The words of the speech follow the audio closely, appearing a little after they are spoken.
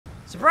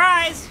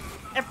Surprise!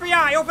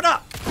 FBI, open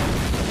up!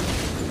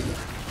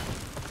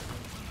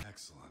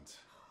 Excellent.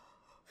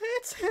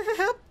 It's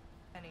him!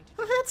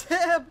 It's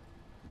him!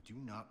 Do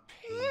not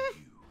pay you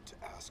to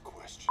ask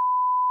questions.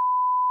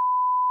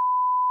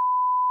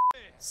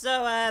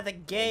 So, the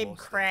game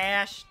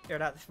crashed. Or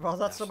not, well,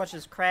 not so much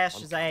as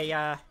crashed as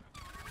I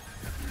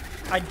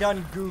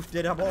done goofed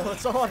it.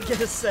 That's all I'm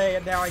gonna say,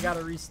 and now I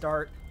gotta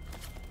restart.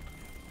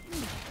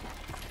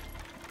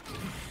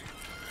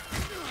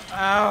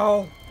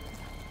 Ow!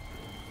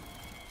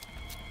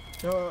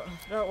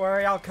 Don't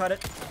worry, I'll cut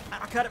it.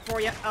 I'll cut it for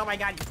you. Oh my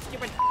god, you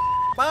stupid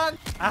bug!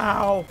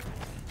 Ow!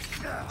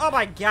 Oh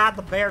my god,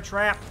 the bear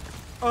trap!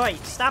 Oi,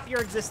 stop your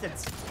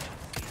existence!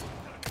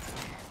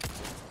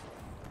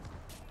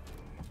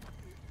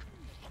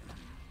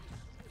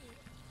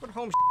 Where'd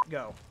home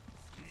go?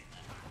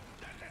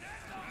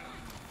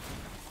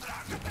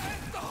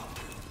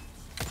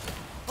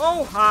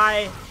 Oh,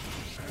 hi!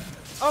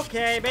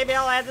 Okay, maybe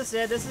I'll add this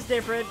in. This is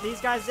different. These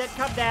guys didn't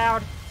come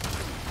down.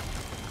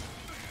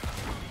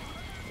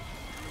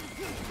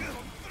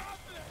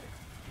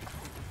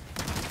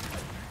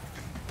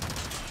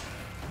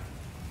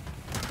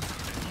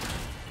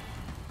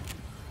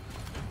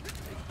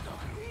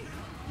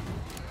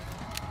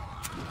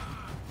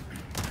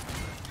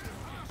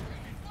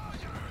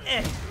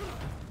 Eh.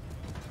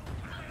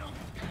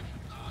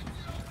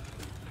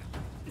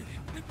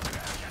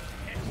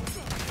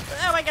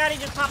 Oh my god, he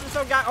just popped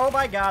some guy. Oh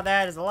my god,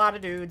 that is a lot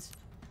of dudes.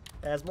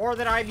 That's more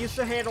than I'm used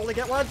to handling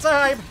at one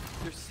time.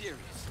 You're serious.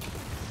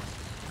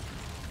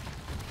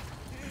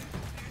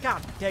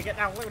 God dang it,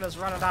 now look at us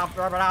rubbing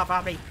off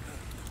on me.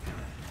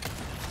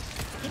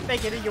 Keep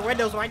making in your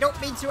windows, I don't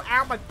mean to.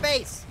 Ow, my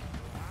face.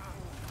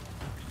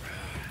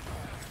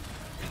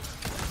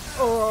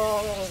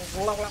 Oh.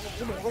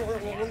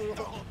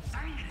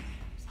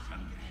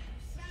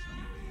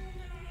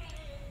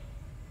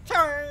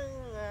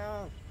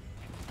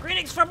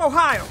 Greetings from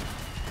Ohio.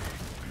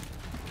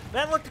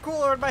 That looked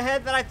cooler in my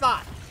head than I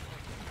thought.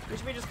 We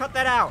should just cut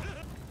that out.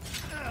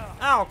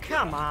 Oh,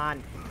 come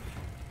on.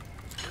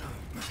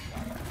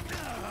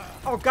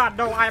 Oh god,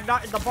 no, I am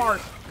not in the bar.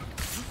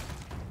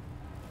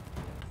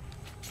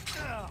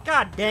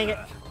 God dang it.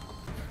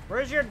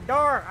 Where's your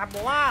door? I'm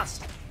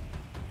lost.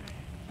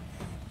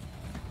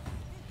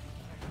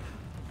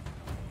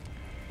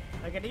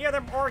 I can hear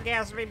them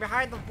orgasming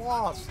behind the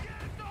walls.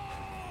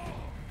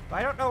 But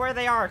I don't know where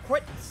they are.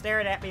 Quit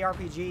staring at me,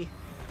 RPG.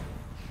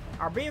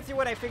 I'll be with you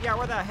when I figure out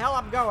where the hell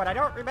I'm going. I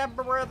don't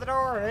remember where the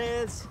door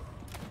is.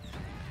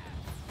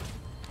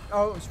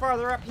 Oh, it's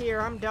farther up here.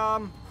 I'm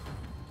dumb.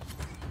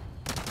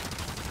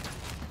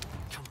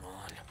 Come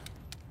on.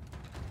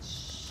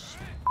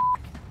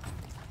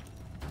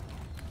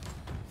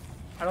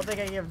 I don't think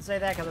I can even say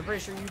that because I'm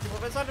pretty sure YouTube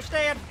will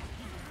misunderstand.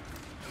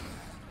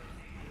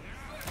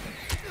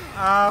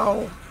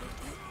 Oh.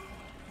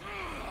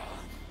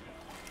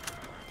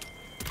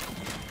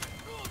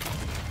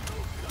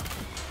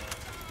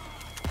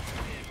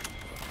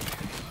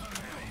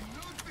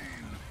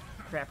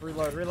 Crap,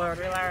 reload.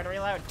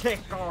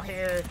 Tickle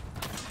here.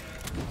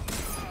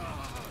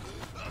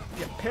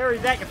 You parry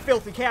that, you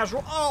filthy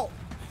casual. Oh!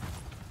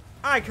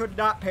 I could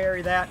not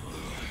parry that.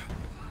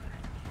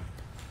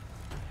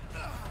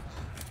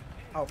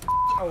 Oh,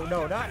 oh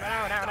no,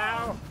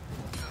 no.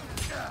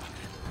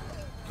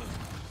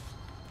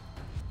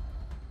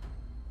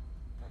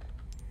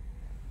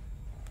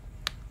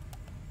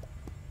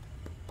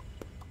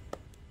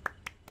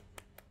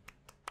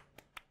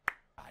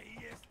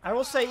 I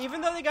will say,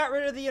 even though they got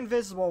rid of the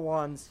invisible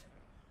ones,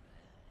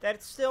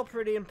 that's still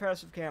pretty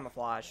impressive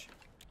camouflage.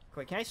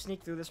 Wait, can I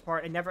sneak through this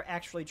part? I never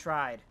actually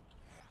tried.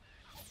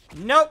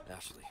 Nope!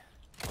 Ashley,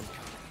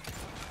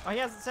 Oh, he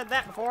hasn't said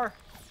that before.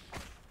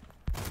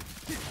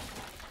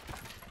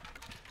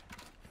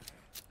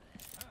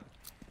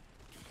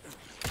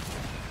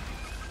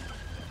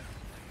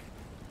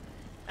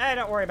 Hey,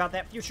 don't worry about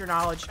that. Future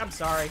knowledge. I'm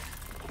sorry.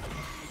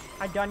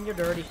 I done you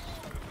dirty.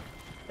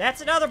 That's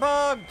another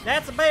bug!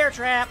 That's a bear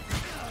trap!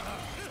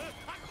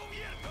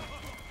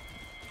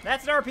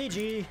 That's an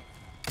RPG.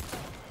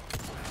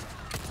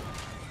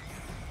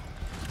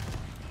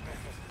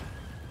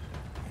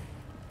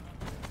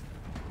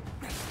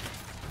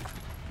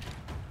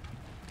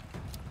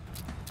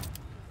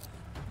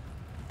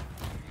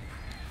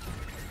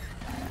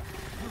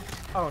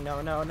 Oh,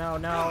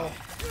 no.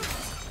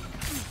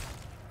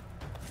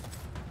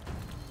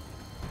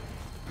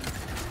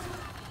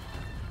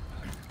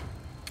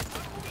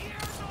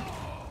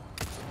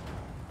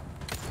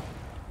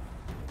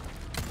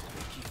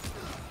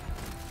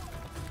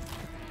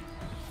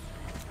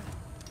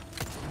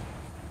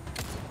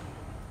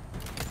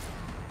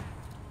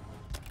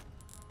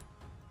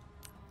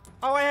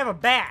 Oh, I have a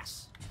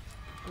bass.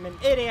 I'm an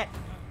idiot.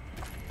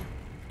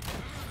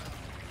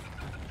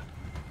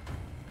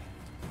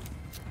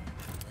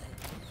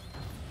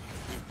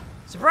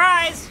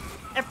 Surprise!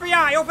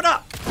 FBI, open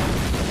up!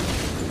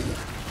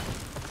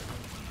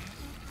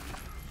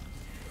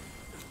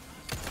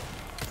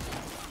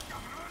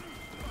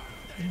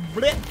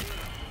 Blip.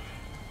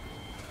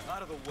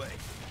 out of the way.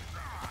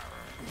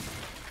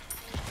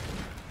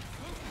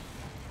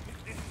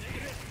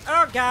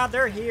 God,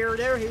 they're here.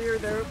 They're here.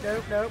 Nope,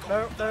 nope, nope,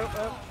 nope, nope,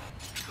 nope.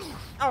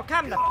 Oh,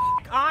 come the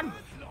f on.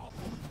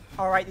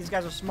 Alright, these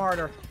guys are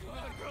smarter.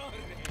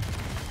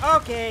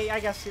 Okay,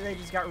 I guess they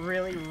just got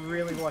really,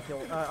 really lucky,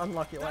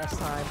 unlucky last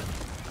time.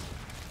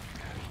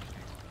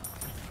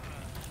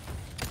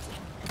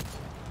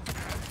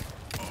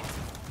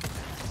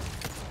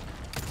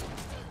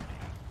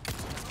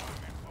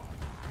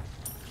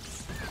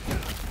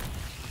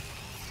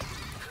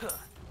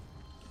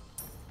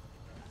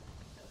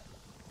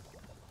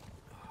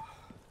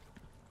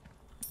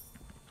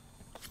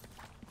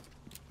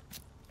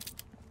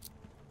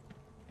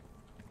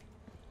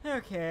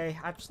 Okay,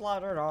 I've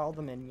slaughtered all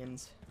the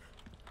minions.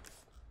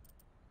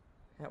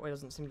 That way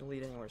doesn't seem to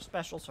lead anywhere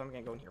special, so I'm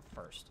gonna go in here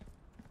first.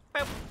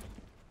 Boop.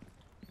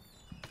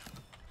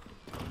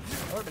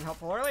 That would have been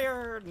helpful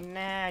earlier.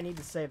 Nah, I need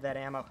to save that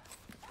ammo.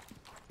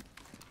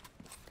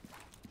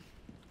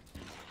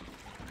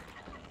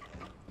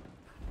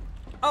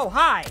 Oh,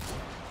 hi!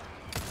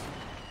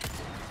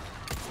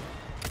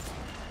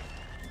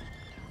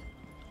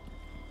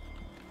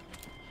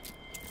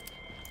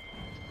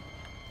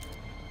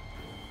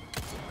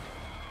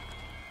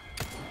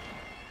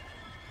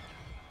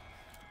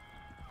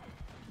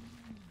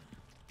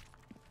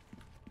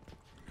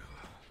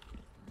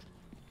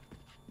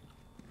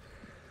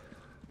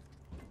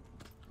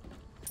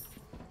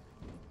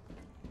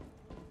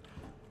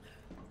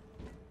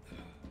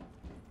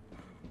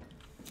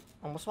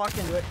 Almost walked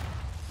into it.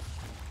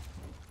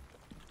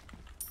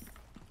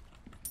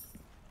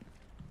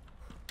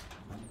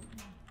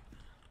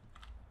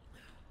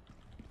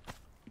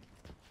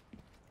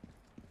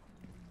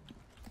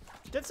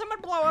 Did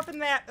someone blow up in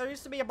that? There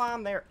used to be a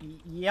bomb there.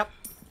 Yep.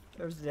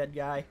 There's the dead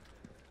guy.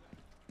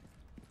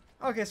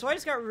 Okay, so I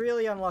just got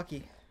really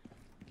unlucky.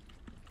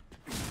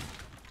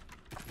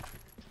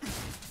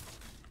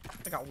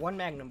 I got one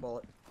magnum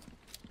bullet.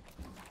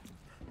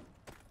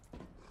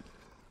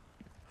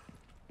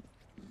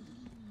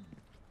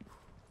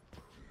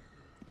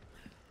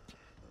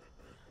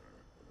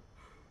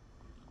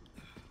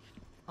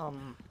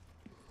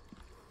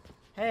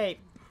 Hey,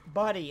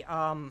 buddy,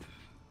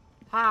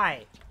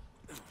 hi.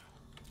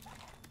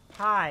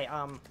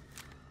 Hi,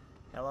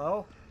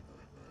 hello?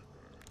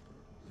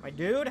 My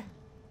dude?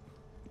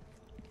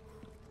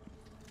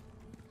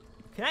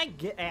 Can I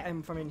get at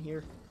him from in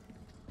here?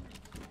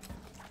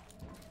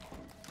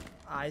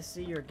 I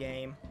see your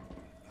game.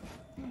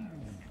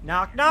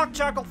 Knock, knock,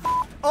 chuckle.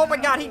 Oh my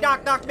god, he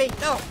knocked me.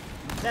 No,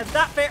 that's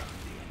not fair.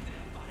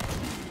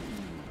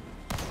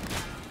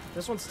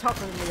 This one's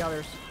tougher than the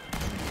others.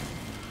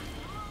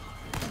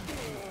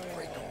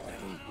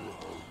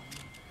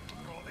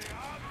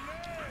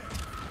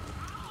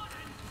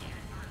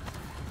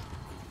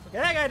 Okay,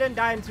 that guy didn't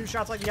die in 2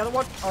 shots like the other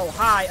one. Oh,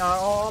 hi.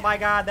 Oh my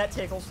god, that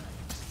tickles.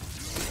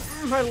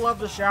 I love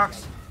the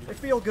shocks. They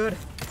feel good.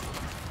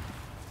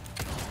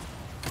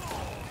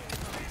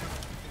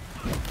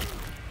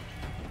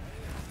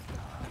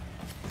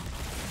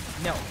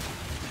 No.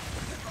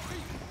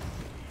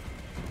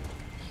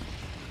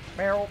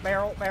 Barrel,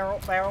 barrel, barrel,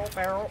 barrel,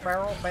 barrel,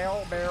 barrel,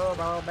 barrel, barrel,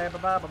 barrel,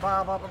 barrel,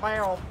 barrel,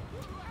 barrel.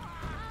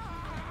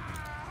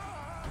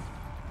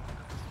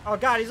 Oh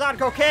god, he's on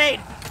cocaine!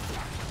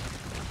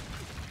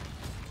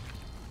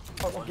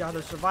 Oh god,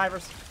 there's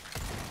survivors.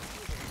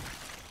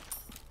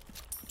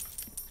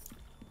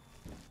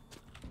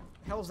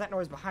 The hell is that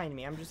noise behind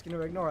me? I'm just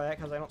gonna ignore that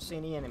because I don't see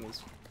any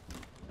enemies.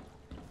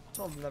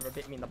 Told them never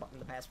bit me in the butt in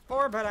the past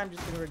before, but I'm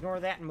just gonna ignore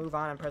that and move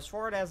on and press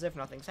forward as if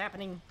nothing's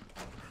happening.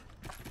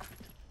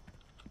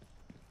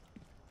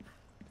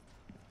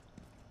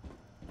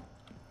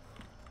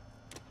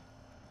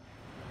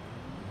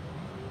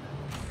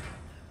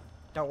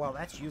 Oh well,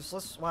 that's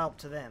useless. Well,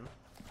 to them.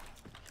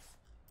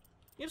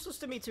 Useless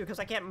to me too, because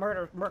I can't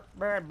murder something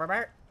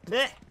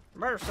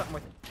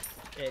with it.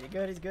 Yeah, he's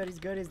good, he's good, he's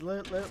good, he's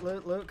loot, loot,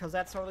 loot, loot, because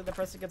that's totally the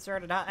person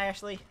concerned, not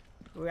Ashley,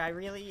 who I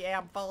really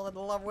am falling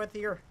in love with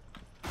here.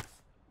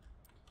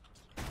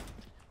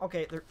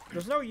 Okay,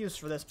 there's no use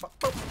for this, but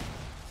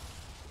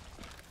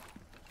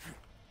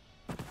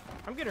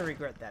I'm gonna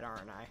regret that,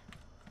 aren't I?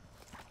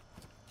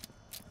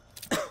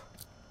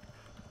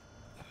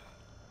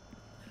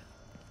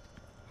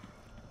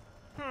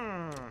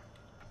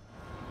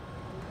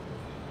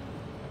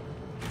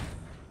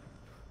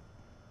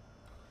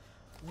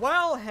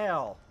 Well,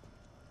 hell.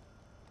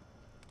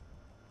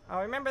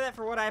 I'll remember that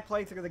for when I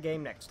play through the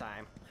game next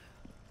time.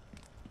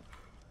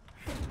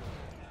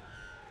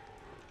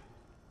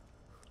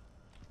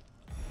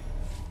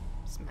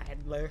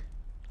 Smadler.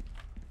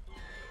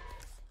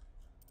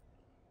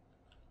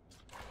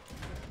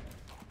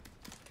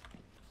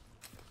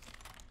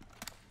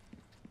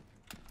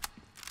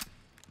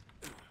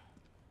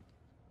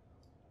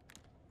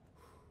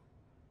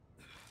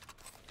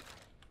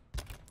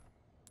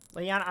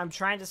 Leon, I'm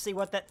trying to see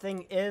what that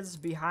thing is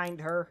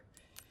behind her.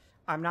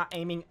 I'm not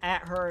aiming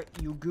at her,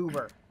 you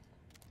goober.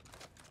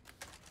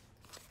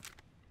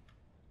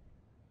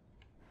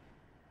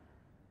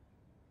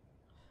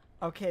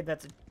 Okay,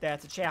 that's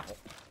a chapel.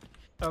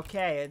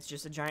 Okay, it's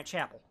just a giant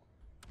chapel.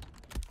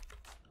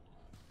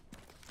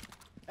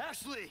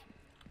 Ashley!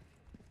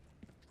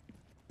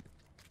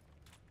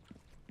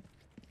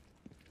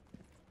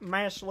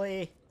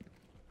 Mashley.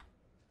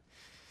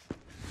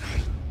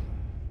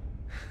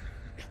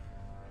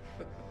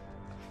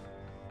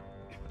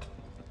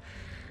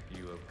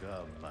 You have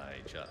come, my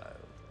child.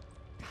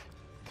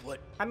 What?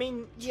 I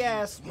mean,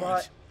 yes,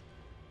 but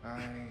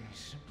I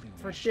simply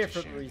for wish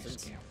different to share this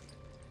reasons. gift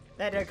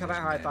That didn't come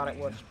out how I thought it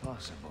would. as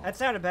possible. That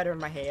sounded better in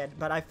my head,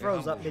 but I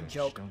froze up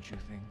mid-joke. Don't you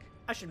think?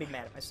 I should be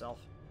mad at myself.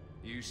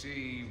 You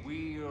see,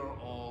 we are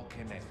all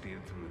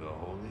connected through the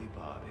holy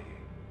body.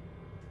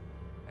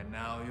 And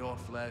now your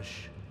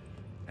flesh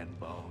and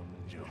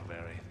bones, your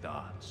very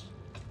thoughts,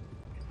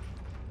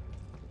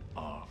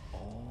 are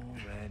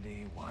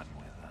already one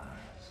with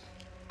us.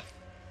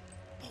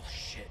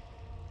 Bullshit.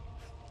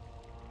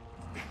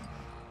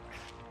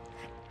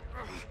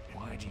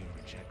 Why do you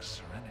reject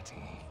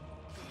serenity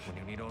when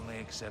you need only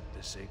accept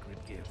the sacred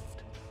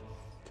gift?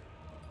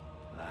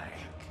 Like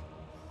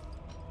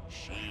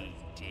she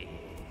did.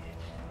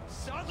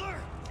 Sadler!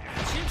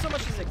 She didn't so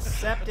much as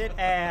accept it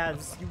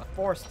as you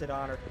forced it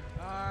on her.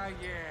 Ah,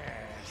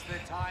 yes, the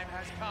time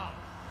has come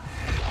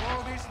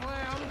for this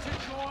lamb to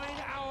join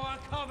our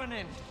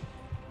covenant.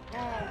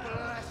 Oh,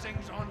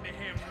 blessings unto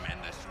him and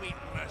the sweet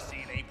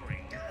mercy they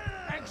bring.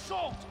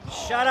 Exalt!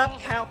 Shut up, all,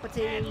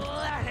 Palpatine. And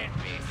let it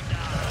be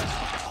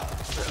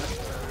so.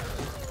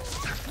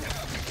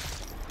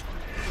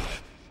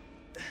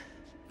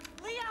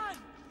 Leon!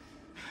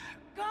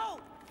 Go!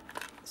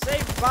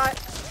 Saved by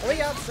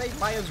Leon, saved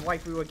by his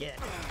waifu again.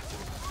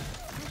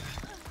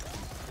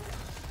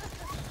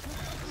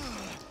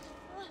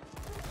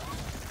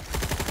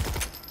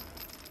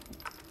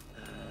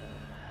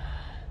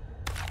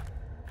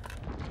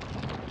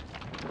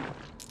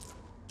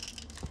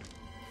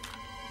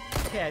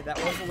 Okay, that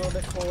was a little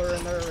bit cooler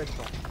in the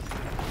original.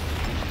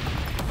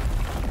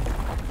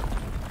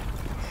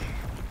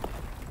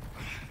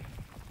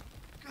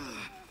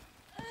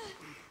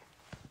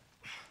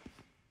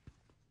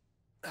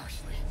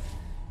 Ashley.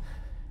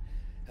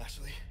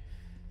 Ashley.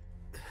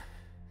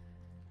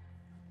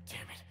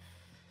 Damn it.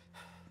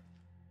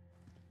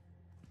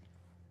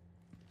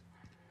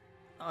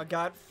 Oh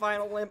god,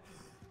 final limp.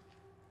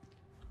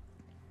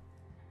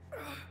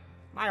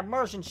 My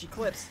emergency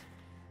clips.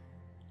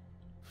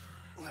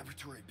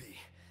 Laboratory B.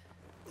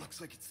 Looks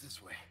like it's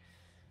this way.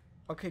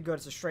 Okay, good,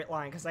 it's a straight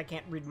line because I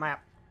can't read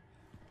map.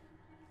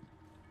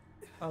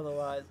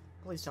 Otherwise,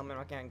 please tell me I'm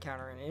not gonna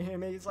encounter any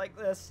enemies like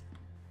this.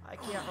 I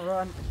can't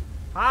run.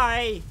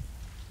 Hi!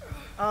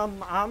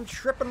 I'm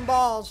tripping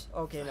balls.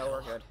 Okay, no,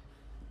 we're good.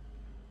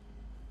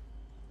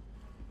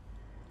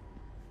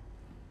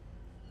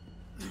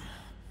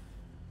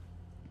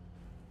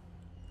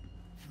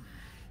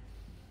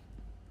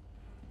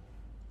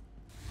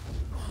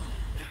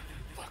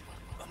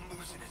 I'm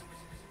losing it.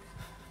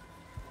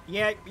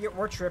 Yeah,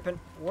 we're tripping.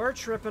 We're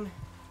tripping.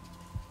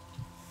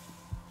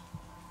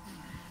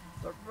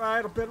 The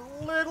right a bit,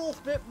 little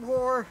bit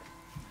more.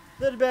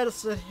 Little bit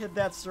of hit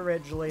that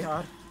syringe,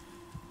 Leon.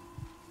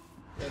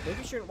 Yeah, maybe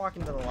you shouldn't walk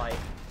into the light.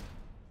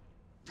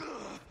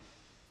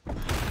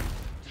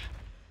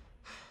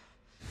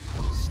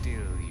 Still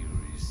you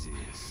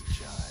resist,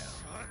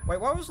 child.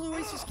 Wait, what was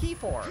Luis's key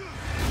for?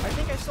 I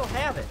think I still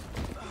have it.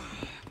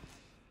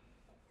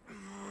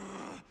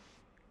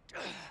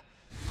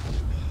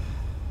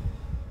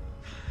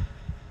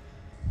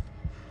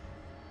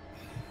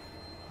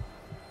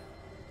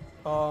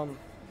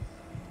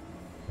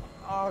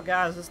 Oh,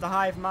 guys, it's the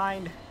hive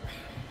mind.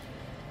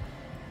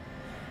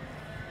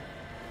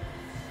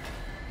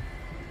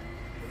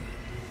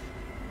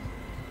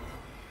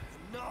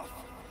 Enough.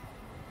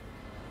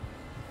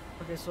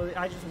 Okay, so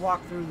I just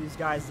walk through these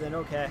guys then,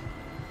 okay.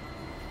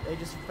 They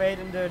just fade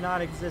into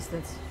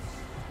non-existence.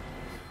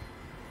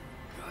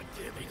 God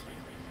damn it.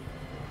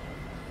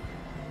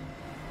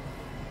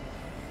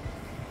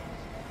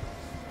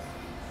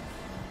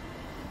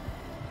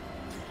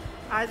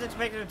 I was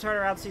expecting to turn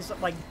around and see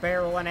something like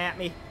barreling at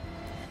me.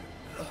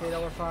 Okay,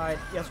 that we're fine.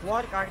 Yes,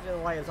 what? Going to the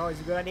light is always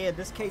a good idea. In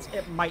this case,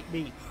 it might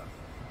be.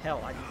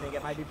 Hell, I think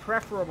it might be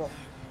preferable.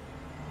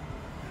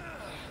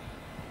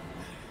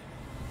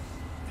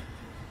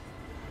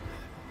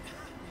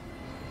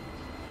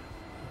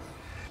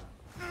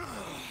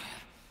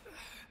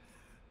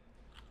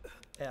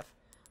 F.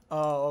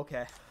 Oh,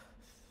 okay.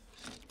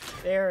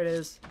 There it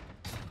is.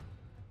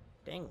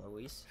 Dang,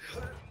 Luis.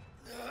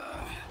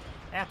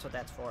 That's what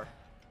that's for.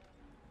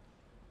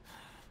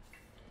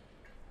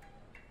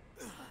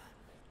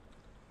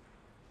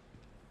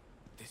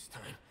 This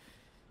time,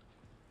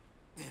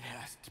 it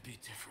has to be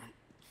different.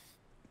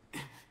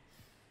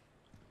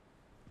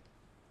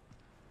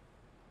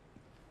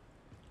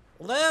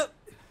 Luke!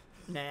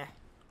 Nah.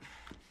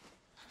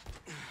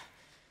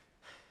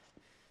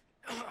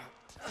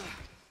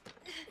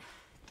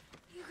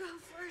 You go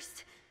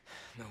first.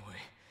 No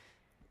way.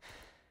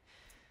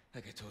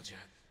 Like I told you,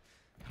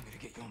 I'm gonna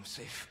get you home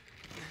safe.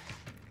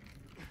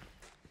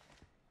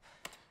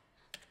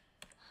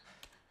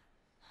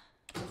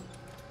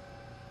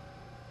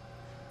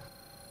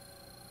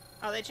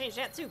 Oh, they changed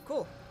that too.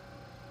 Cool.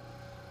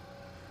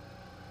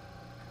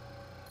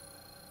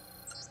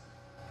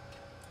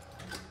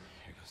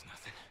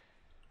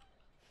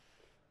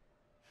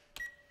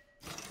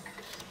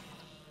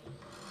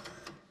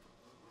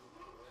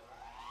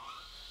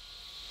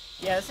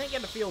 Yeah, this ain't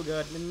gonna feel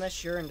good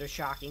unless you're into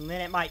shocking. Then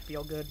it might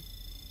feel good.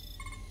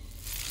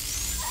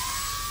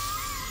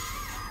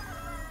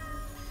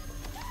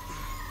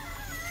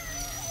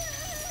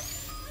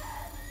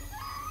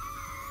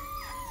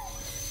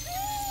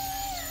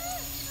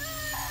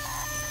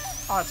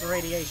 Oh, it's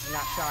radiation,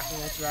 not shocking,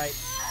 that's right.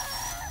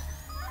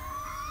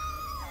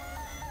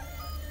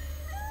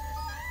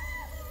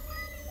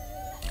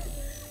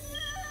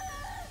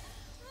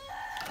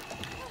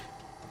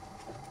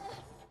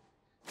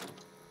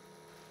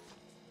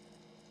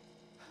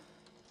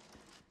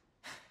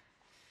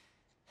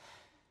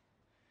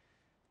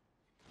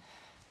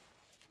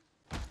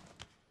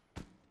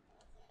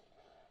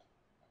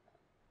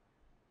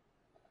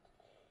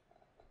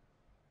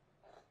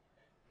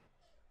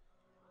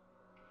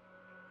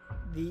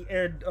 The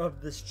end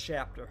of this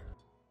chapter.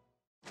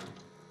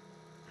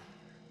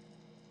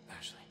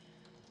 Ashley.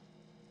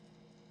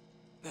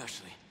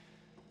 Ashley.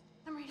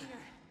 I'm right here.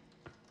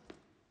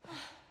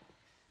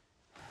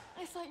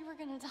 I thought you were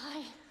gonna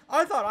die.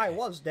 I thought I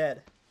was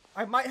dead.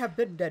 I might have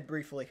been dead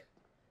briefly.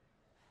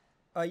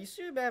 You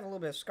seem to have a little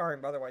bit of scarring,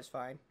 but otherwise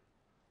fine.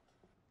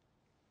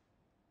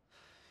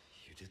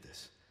 You did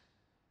this.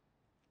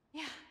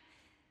 Yeah.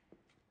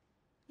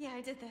 Yeah,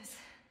 I did this.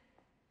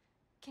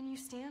 Can you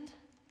stand?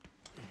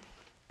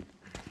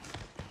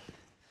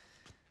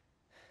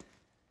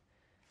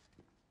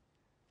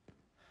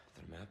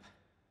 The map?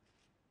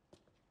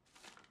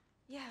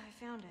 Yeah, I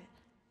found it.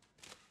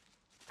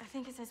 I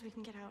think it says we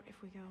can get out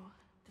if we go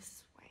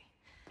this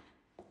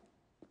way.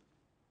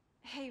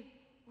 Hey,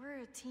 we're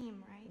a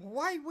team, right?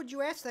 Why would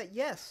you ask that?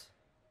 Yes.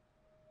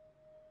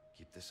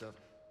 Keep this up,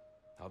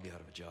 I'll be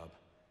out of a job.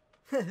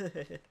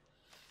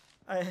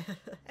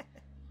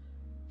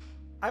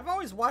 I've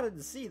always wanted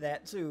to see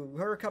that too.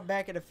 Her come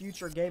back in a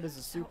future game as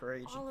a super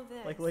agent, all of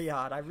this. like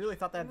Leon. I really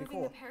thought that'd be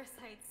Removing cool. the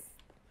parasites.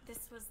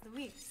 This was the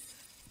week.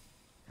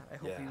 God, I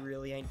hope he Yeah.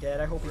 really ain't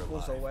dead. I hope he We're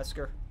pulls a alive.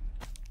 Wesker.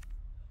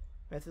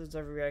 Methods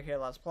of eradicate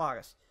Las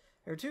Plagas.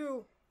 There are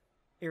two.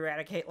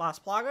 Eradicate Las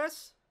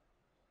Plagas.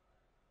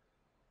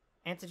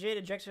 Antigen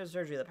injection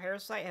surgery. The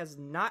parasite has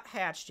not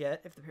hatched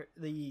yet. If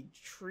the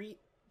treated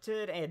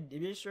and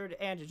administered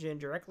antigen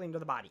directly into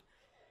the body.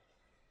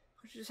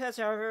 Which is,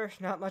 however,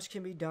 not much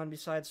can be done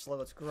besides slow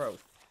its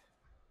growth.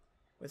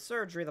 With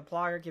surgery, the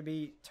plaga can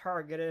be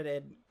targeted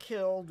and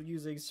killed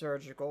using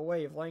surgical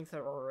wavelength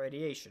or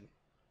radiation.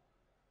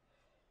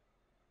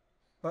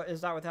 But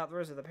is not without the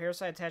risk. If the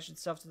parasite attaches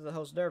itself to the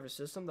host nervous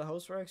system, the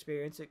host will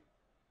experience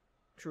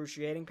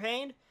excruciating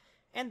pain,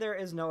 and there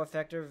is no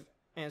effective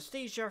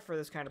anesthesia for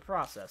this kind of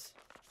process.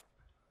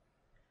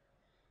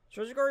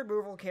 Surgical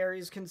removal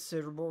carries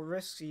considerable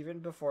risks even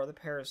before the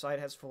parasite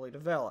has fully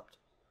developed.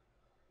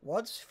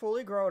 Once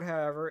fully grown,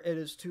 however, it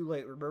is too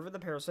late. Removing the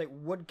parasite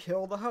would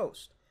kill the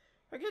host.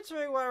 But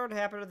considering what would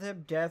happen to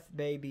him, death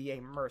may be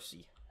a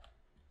mercy.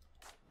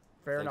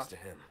 Fair Thanks enough. to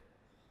him.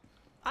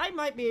 I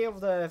might be able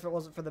to, if it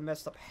wasn't for the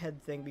messed up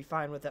head thing, be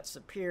fine with that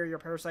superior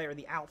parasite or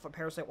the alpha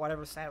parasite,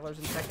 whatever Sadler's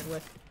infected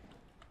with.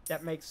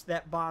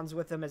 That bonds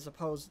with him as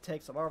opposed to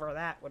takes him over.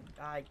 That would,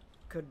 I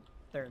could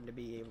learn to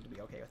be able to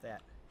be okay with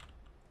that.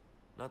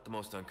 Not the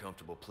most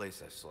uncomfortable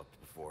place I've slept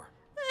before.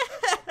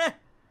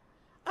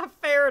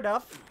 Fair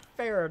enough.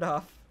 Fair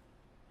enough.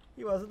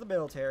 He was in the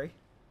military.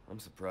 I'm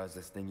surprised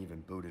this thing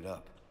even booted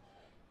up.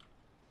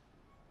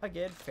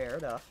 Again, fair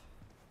enough.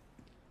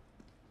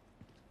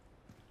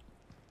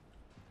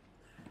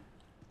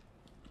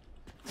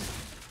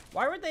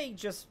 Why would they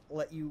just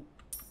let you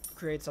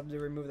create something to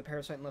remove the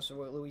parasite unless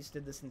Luis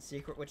did this in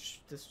secret,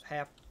 which this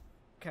half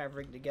kind of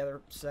rigged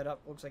together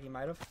setup looks like he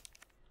might have?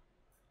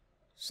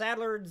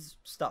 Sadler's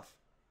stuff.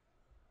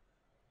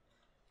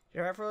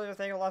 Your effortless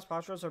thing of lost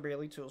postures are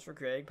merely tools for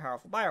creating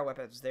powerful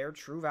bioweapons. Their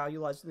true value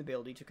lies in the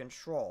ability to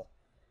control.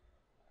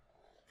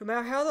 No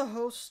matter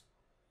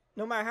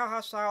how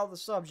hostile the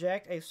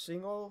subject, a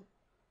single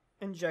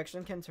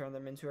injection can turn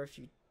them into a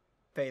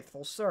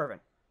faithful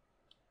servant.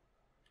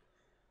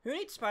 Who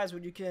needs spies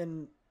when you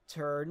can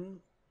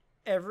turn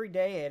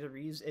everyday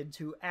enemies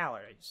into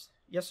allies?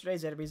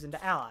 Yesterday's enemies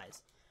into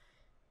allies.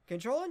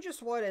 Controlling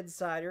just one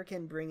insider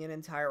can bring an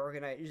entire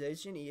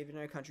organization, even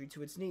a country,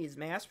 to its knees.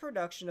 Mass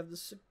production of the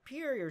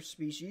superior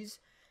species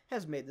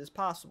has made this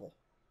possible.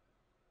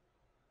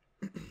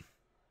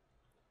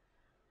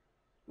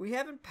 We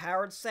have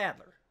empowered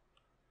Sadler.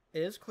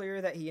 It is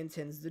clear that what he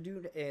intends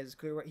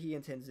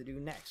to do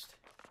next.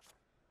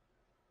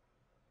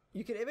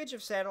 You can image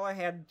if Sadler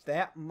had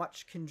that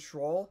much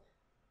control.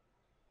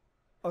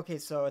 Okay,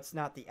 so it's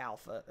not the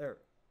alpha, or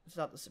it's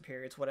not the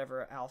superior. It's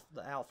whatever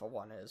the alpha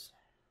one is.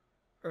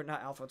 Or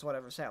not alpha, it's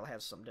whatever Sadler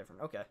has something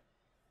different. Okay.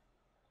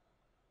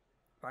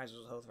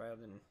 Rises host rather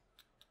than...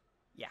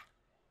 Yeah.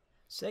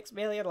 6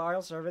 million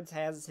loyal servants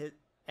has hit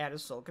at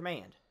his sole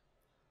command.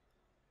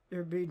 There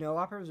would be no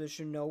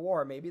opposition, no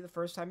war. Maybe the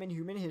first time in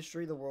human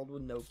history the world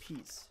would know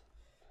peace.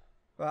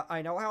 But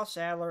I know how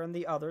Sadler and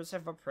the others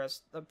have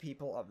oppressed the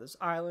people of this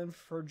island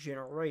for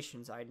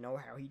generations. I know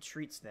how he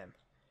treats them.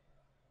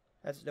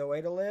 That's no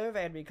way to live,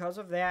 and because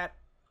of that,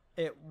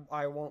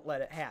 I won't let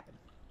it happen.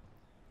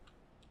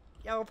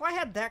 Yo, if I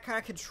had that kind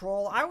of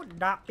control, I would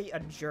not be a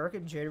jerk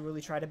and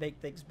genuinely try to make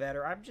things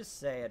better. I'm just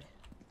saying.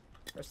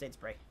 First aid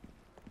spray.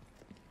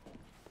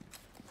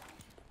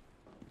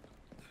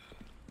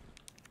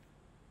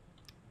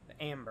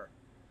 The amber.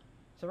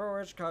 Several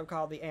words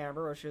called the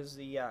amber, which is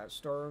the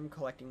storeroom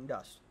collecting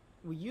dust.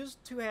 We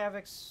used to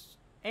have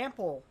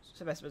ample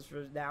specimens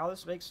for now.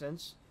 This makes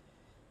sense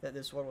that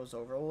this one was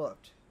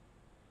overlooked.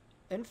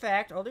 In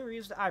fact, the only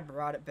reason I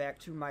brought it back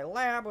to my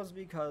lab was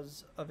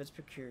because of its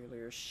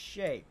peculiar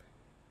shape.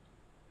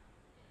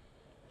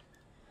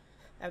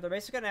 After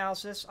basic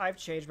analysis, I've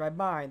changed my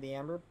mind. The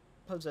amber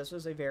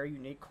possesses a very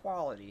unique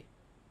quality.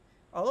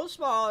 Although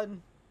small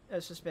in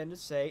a suspended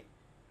state,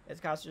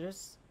 it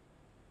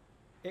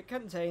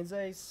contains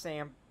a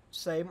same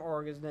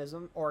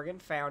organ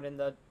found in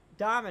the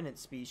dominant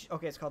species.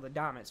 Okay, it's called the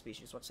dominant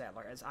species, what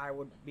Sadler is. I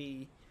would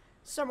be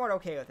somewhat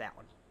okay with that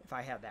one, if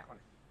I had that one.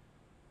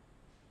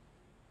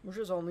 Which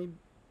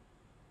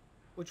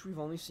we've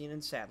only seen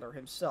in Sadler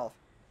himself.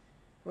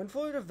 When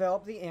fully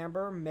developed, the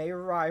amber may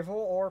rival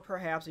or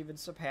perhaps even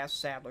surpass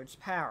Sadler's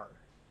power.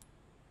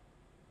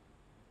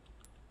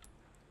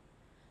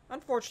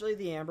 Unfortunately,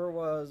 the amber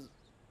was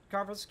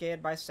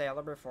confiscated by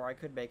Sadler before I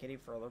could make any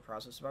further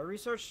process of my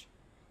research.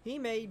 He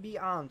may be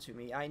on to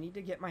me. I need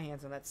to get my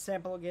hands on that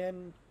sample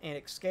again and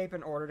escape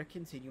in order to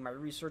continue my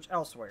research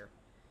elsewhere.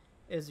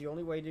 It is the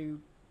only way to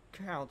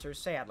counter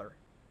Sadler.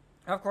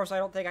 Of course, I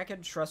don't think I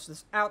can trust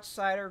this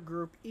outsider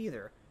group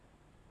either.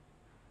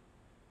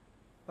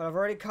 But I've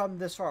already come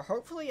this far.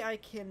 Hopefully I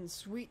can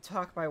sweet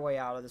talk my way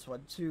out of this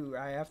one too.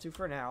 I have to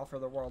for now, for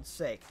the world's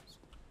sake.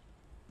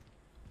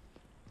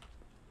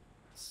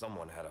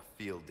 Someone had a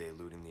field day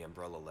looting the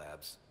Umbrella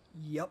Labs.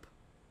 Yup.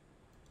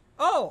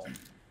 Oh!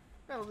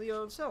 Oh, the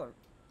old cellar.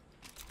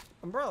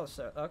 Umbrella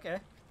cellar. Okay.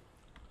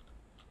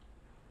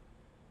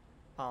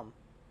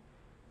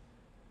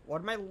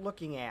 What am I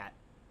looking at?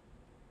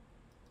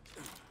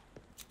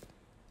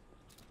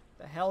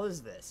 The hell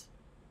is this?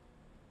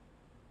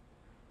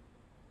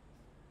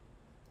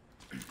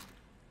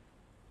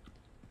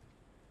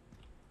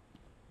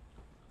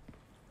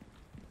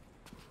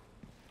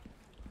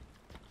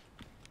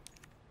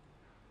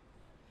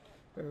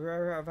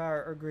 Of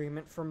our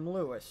agreement from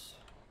Lewis.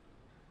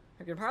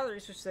 I can probably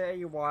just say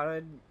you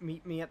wanted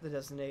meet me at the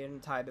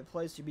designated time and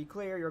place. To be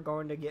clear, you're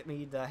going to get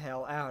me the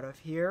hell out of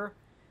here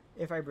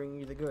if I bring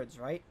you the goods,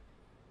 right?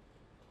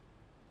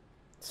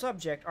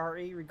 Subject,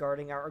 RE,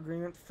 regarding our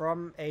agreement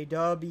from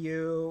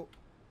AW.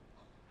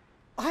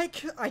 I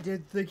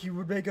didn't think he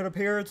would make an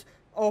appearance.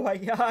 Oh my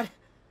god.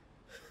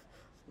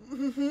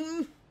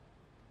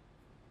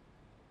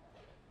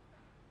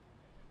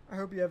 I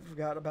hope you haven't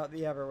forgotten about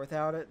the Ever.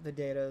 Without it, the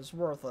data is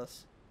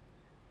worthless.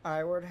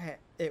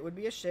 It would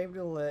be a shame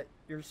to let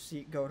your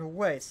seat go to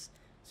waste.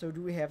 So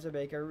do we have to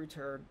make a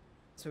return?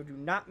 So do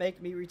not make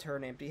me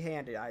return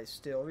empty-handed. I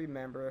still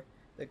remember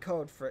the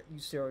code for you.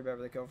 Still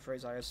remember the code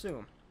phrase, I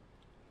assume.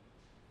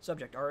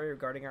 Subject, RA,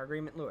 regarding our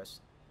agreement, Lewis.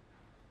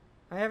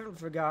 I haven't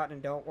forgotten,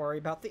 and don't worry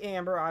about the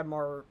amber.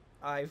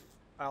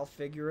 I'll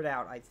figure it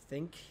out. I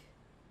think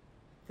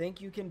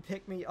you can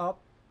pick me up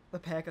a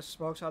pack of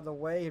smokes on the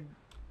way, and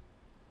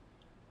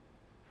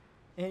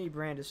any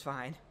brand is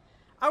fine.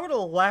 I would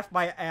have laughed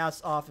my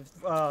ass off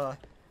if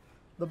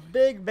the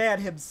big man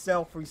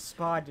himself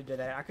responded to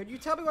that. Could you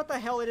tell me what the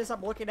hell it is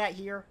I'm looking at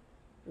here?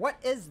 What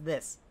is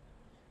this?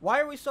 Why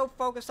are we so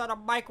focused on a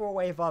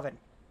microwave oven?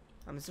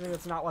 I'm assuming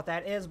that's not what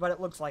that is, but it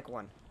looks like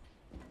one.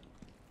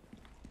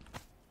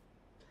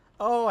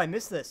 Oh, I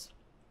missed this.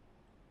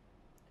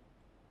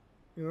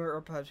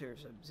 Your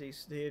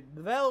the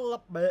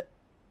development.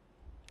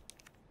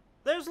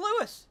 There's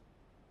Lewis.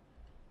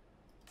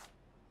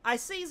 I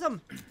sees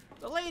him.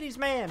 The ladies'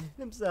 man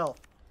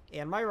himself.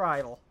 And my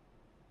rival.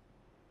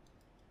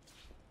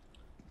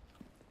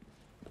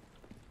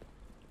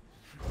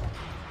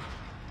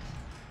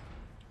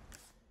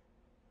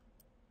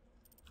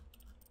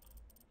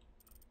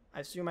 I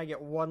assume I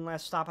get one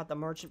last stop at the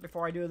merchant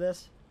before I do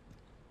this.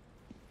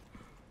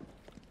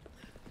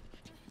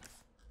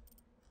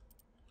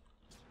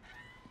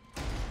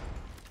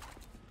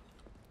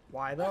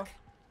 Why though? Look,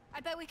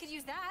 I bet we could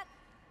use that.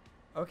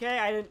 Okay,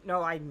 I didn't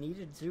know I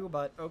needed to,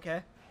 but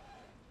okay.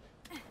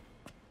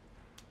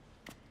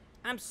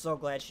 I'm so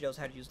glad she knows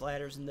how to use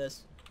ladders in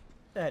this.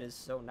 That is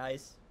so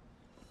nice.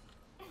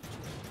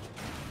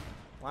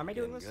 Why am I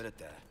doing this? Good at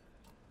that.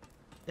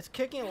 It's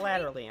kicking a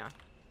ladder, Leon.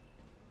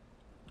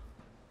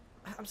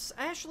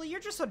 Ashley, you're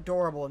just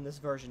adorable in this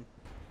version.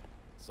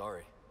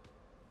 Sorry.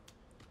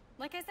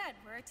 Like I said,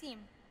 we're a team.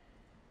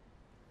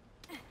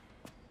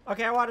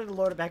 Okay, I wanted to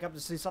load it back up to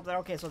see something.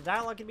 Okay, so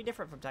dialogue can be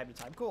different from time to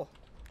time. Cool.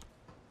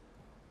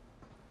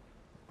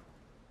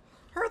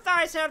 Her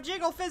thighs have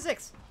jiggle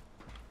physics!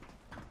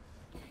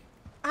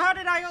 How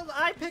did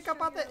I pick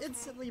up on that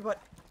instantly,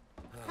 but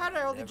how did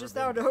I only just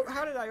now know,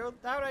 how did I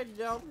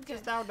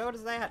just now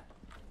notice that?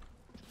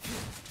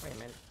 Wait a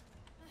minute.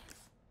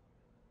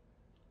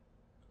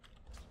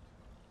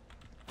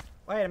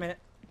 Wait a minute.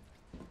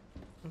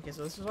 Okay,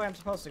 so this is where I'm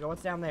supposed to go.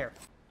 What's down there?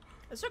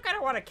 I still kind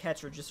of want to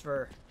catch her just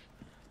for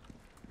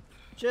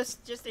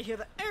Just to hear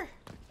the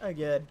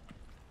again.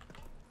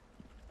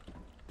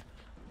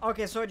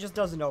 Okay, so it just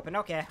doesn't open.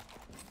 Okay.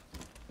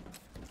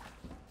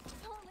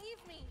 Don't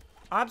leave me.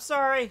 I'm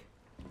sorry.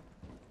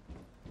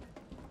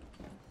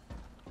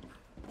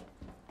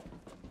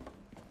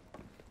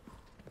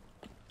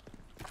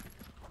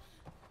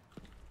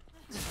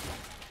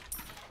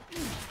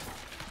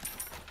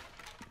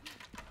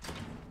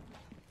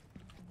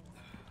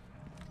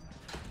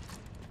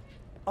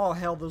 Oh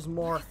hell, there's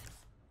more.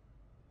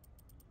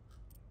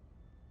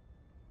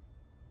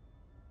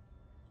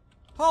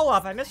 Hold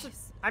up, I missed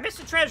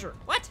a treasure.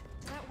 What?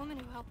 That woman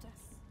who helped us.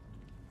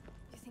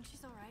 You think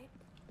she's all right?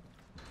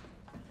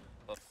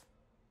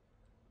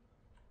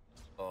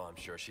 Oh, I'm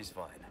sure she's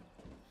fine.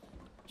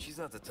 She's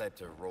not the type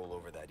to roll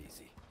over that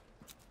easy.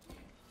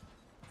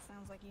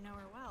 Sounds like you know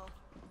her well.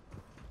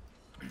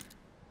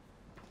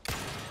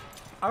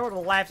 I would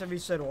have laughed if you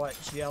said what?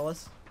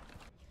 Jealous?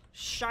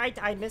 Shite,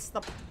 I missed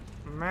the...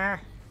 Meh.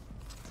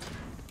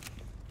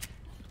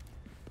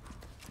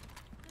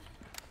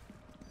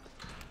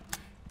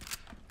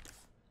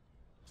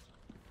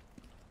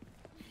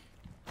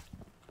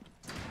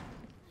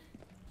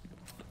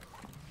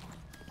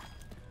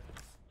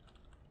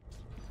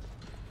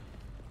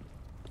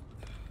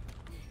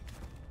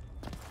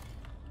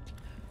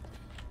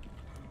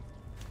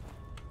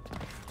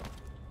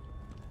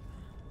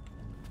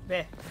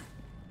 Bleh.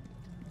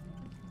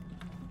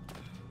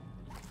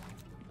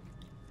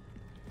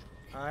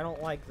 I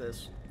don't like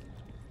this.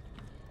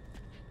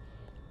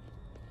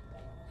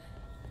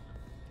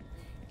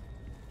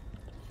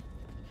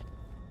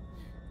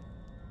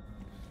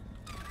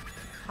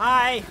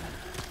 Hi!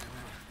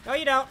 No,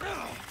 you don't.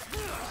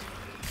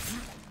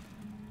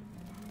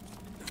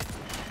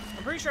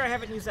 I'm pretty sure I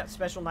haven't used that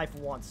special knife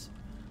once.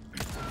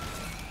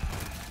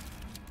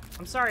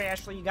 I'm sorry,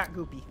 Ashley, you got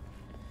goopy.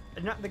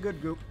 Not the good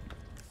goop.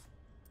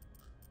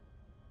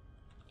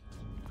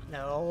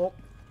 No.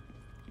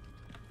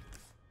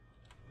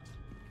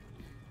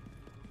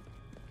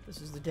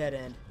 This is the dead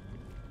end.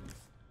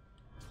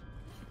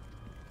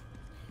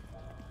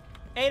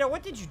 Ada,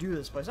 what did you do to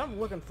this place? I'm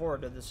looking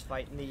forward to this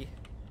fight in the...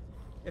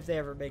 if they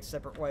ever make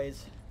separate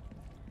ways.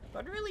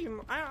 But really,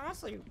 I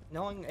honestly,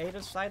 knowing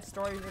Ada's side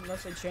story,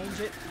 unless they change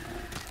it,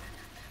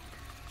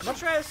 I'm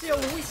much rather see a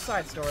Luis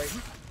side story.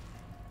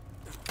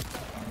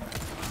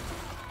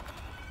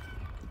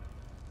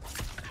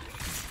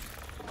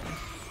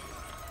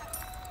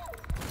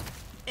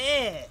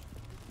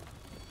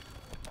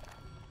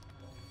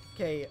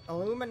 Okay,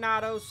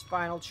 Illuminato's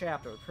final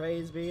chapter.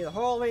 Praise be the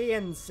holy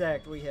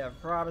insect. We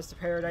have promised a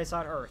paradise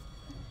on earth.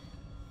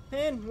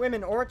 Men,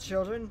 women, or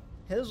children,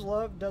 his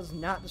love does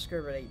not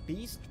discriminate.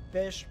 Beast,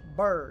 fish,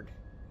 bird.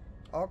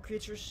 All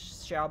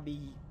creatures shall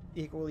be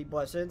equally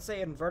blessed. It didn't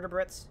say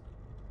invertebrates.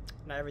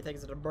 Not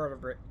everything's an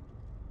invertebrate.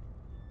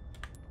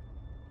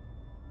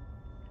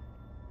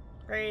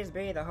 Praise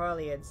be the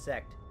holy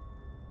insect.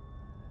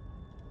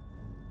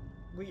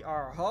 We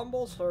are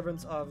humble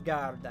servants of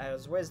God, that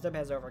his wisdom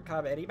has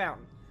overcome any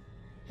mountain.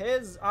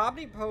 His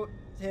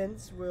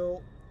omnipotence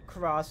will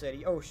cross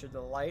any ocean.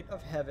 The light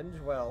of heaven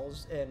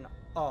dwells in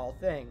all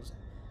things.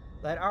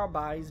 Let our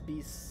bodies be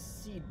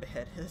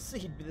seedbed.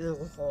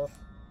 Seedbed.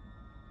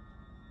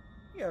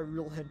 Yeah,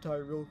 real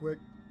hentai real quick.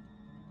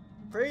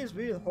 Praise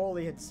be the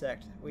holy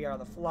insect. We are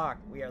the flock.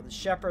 We are the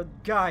shepherd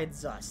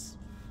guides us.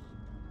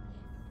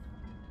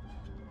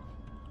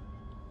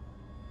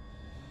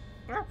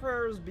 Our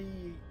prayers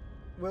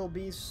will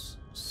be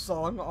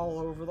sung all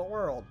over the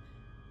world.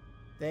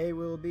 They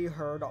will be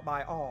heard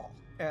by all.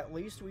 At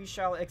least we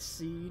shall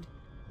exceed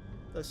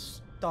the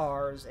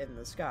stars in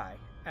the sky.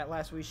 At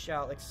last we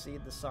shall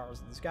exceed the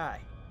stars in the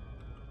sky.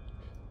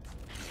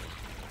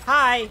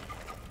 Hi!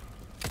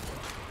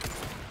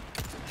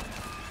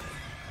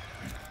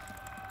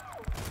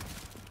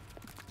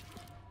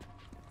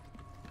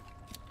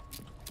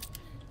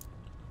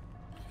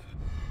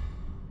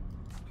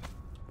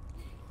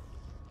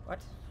 What?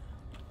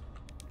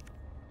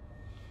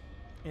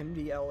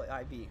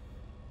 MDLIB.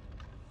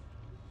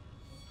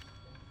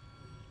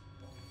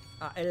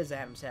 It is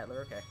Adam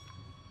Sadler, okay.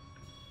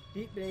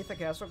 Deep beneath the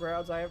castle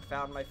grounds I have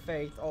found my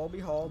faith. Oh,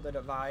 behold the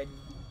divine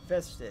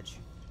vestige.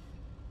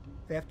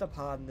 Theft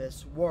upon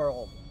this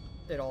world.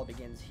 It all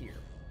begins here.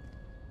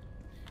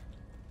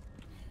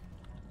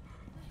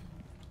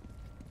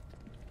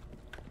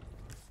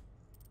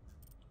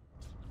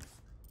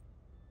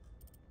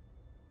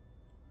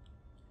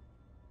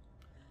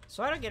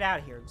 So how do I get out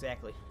of here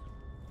exactly?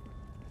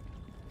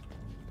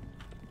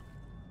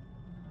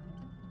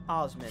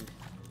 Osmond.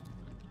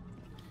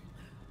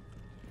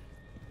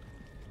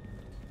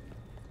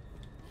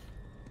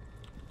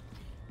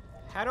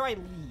 How do I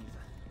leave?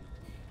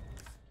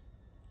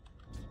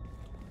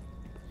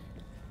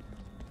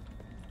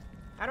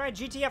 How do I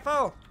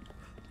GTFO?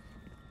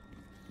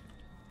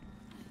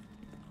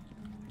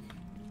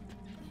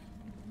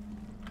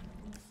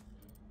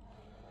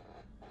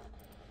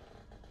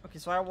 Okay,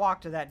 so I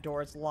walk to that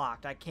door. It's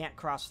locked. I can't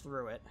cross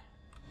through it.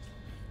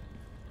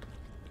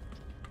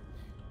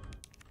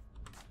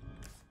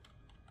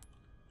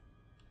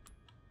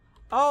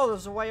 Oh,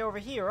 there's a way over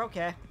here.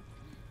 Okay.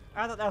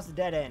 I thought that was the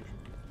dead end.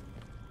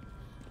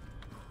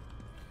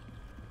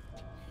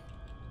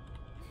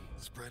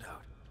 Spread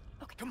out.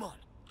 Okay. Come on.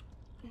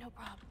 No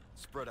problem.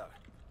 Spread out.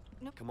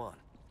 Nope. Come on.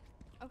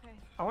 Okay.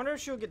 I wonder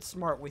if she'll get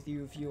smart with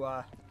you if you,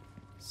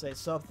 say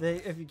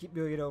something, if you keep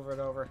doing it over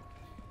and over.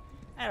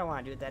 I don't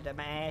want to do that to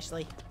my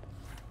Ashley.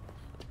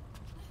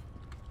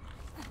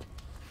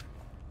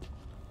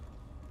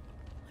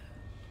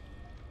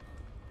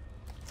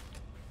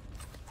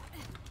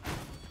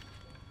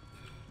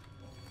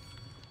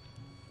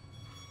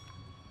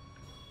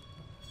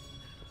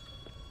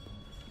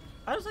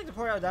 I just like to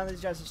point out that these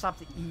guys have stopped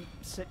to eat,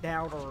 sit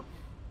down, or,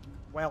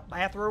 well,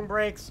 bathroom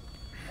breaks.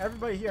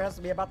 Everybody here has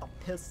to be about to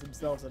piss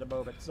themselves at a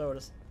moment, so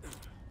just...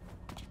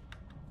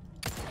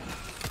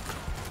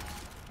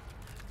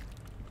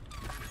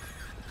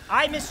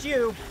 I missed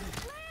you.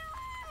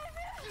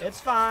 It's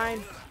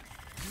fine.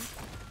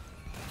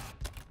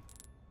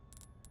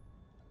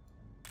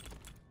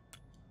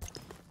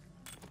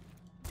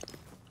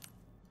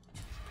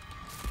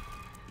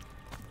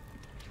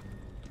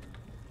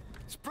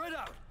 Spread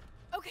out.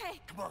 Okay.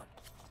 Come on.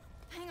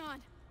 Hang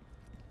on.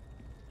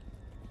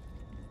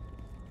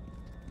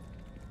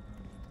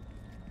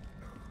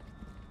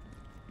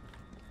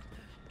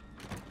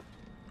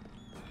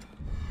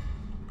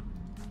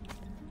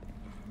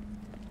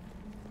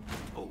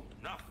 Oh,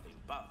 nothing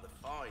but the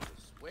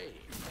finest way.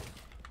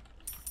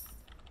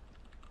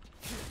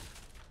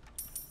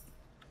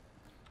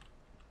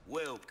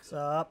 Welcome. What's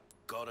up?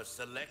 Got a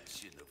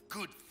selection of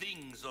good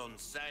things on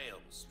sale,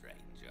 stranger.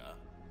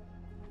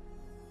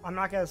 I'm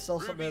not gonna sell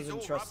something that's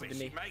Ruby's all interesting to rubbish,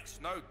 me. it makes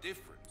no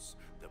difference.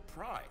 The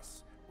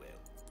price, well,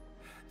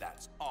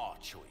 that's our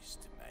choice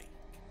to make.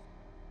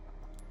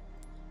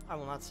 I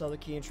will not sell the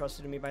key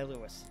entrusted to me by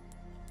Lewis.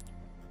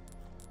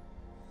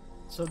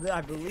 So I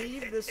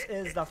believe this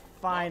is the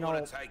final... I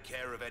want to take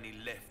care of any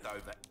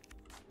leftover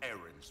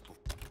errands.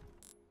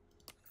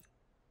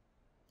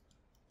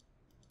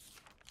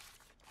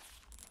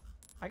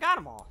 I got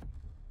them all.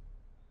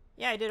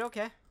 Yeah, I did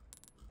okay.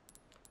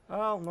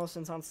 Oh, no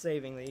sense on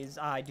saving these.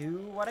 I do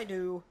what I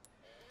do.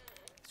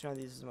 Which one of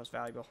these is the most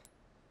valuable?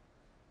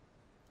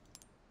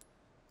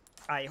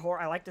 I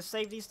like to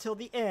save these till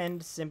the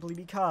end, simply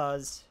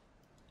because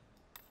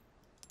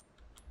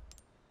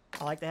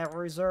I like to have a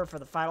reserve for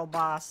the final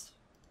boss.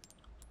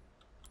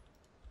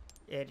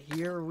 And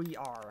here we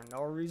are.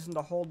 No reason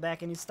to hold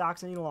back any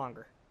stocks any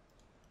longer.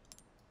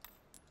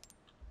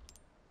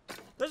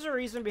 There's a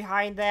reason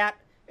behind that.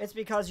 It's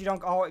because you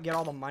don't get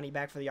all the money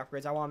back for the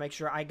upgrades. I want to make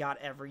sure I got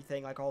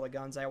everything, like all the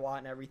guns I want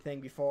and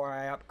everything, before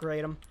I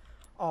upgrade them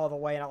all the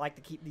way. And I like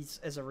to keep these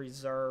as a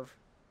reserve,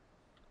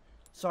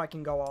 so I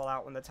can go all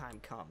out when the time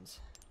comes.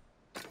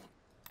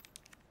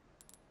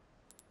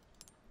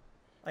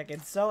 I can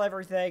sell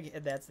everything,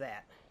 and that's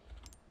that.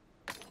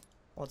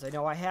 Once I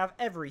know I have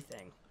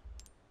everything.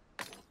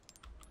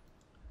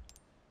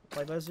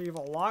 Like Resident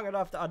Evil long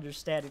enough to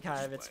understand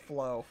kind of its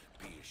flow.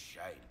 Be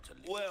ashamed to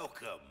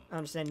welcome.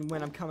 Understanding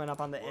when I'm coming up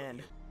on the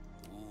end.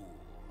 Ooh,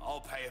 I'll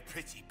pay a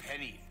pretty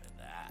penny for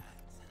that.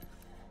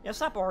 Yeah,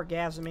 stop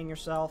orgasming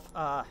yourself.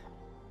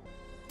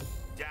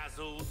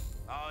 Dazzled,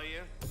 are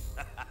you?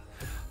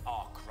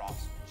 Our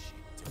craftsmanship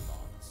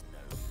demands no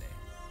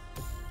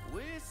less.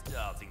 We're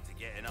starting to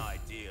get an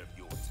idea of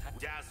your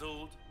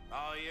dazzled,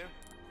 are you?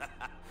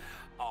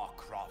 Our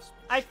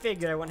craftsmanship. I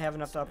figured I wouldn't have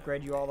enough to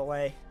upgrade you all the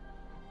way.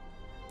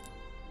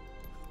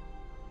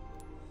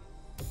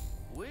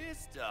 We're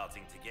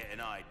starting to get an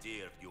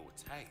idea of your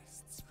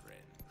tastes, friend.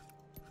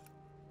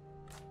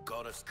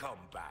 Got us come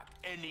back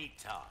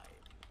anytime.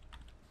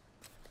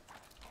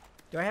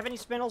 Do I have any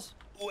spindles?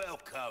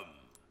 Welcome.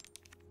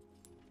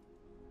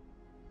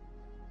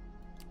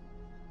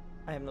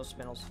 I have no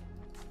spindles.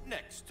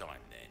 Next time,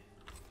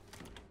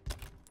 then.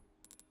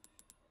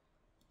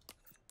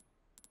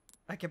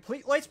 A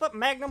complete light split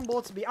magnum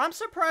bullets be. I'm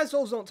surprised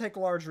those don't take a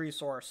large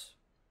resource.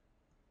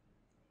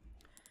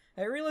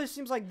 It really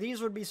seems like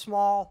these would be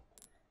small,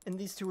 and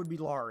these two would be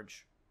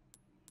large.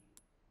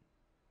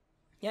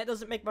 Yeah, it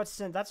doesn't make much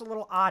sense. That's a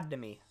little odd to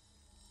me.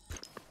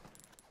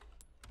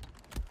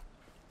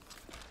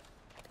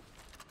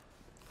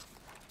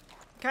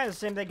 Kind of the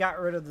same, they got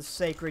rid of the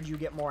sacred, you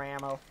get more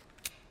ammo.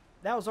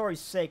 That was already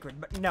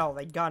sacred, but no,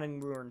 they got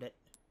and ruined it.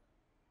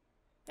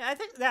 Yeah, I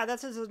think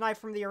that's his knife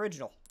from the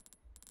original.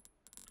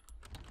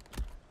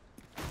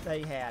 That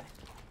he had.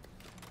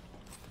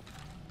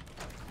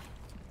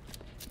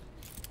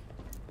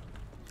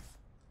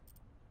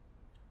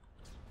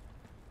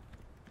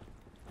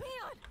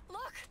 Leon,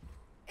 look!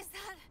 Is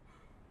that...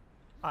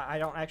 I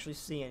don't actually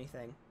see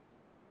anything.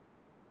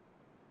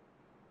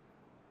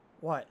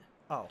 What?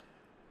 Oh.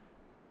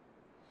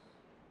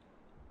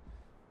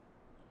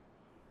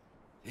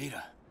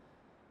 Ada.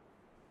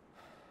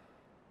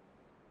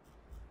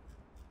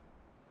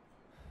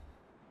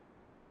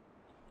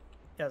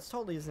 Yeah, this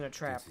totally isn't a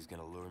trap. Thinks he's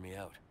gonna lure me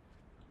out.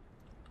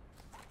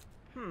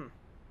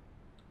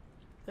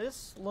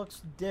 This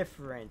looks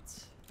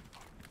different.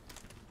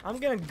 I'm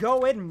gonna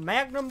go in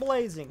magnum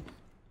blazing.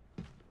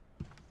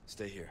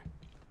 Stay here.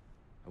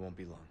 I won't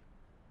be long.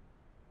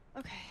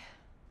 Okay.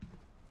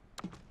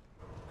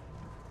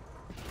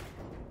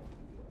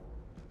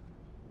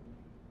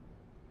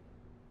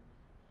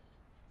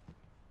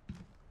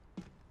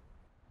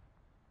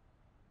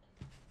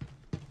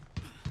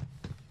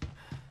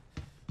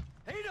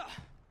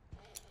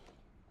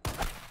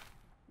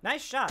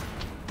 Nice shot.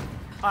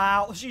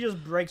 Ow, she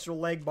just breaks her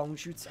leg bone,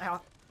 shoots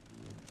out.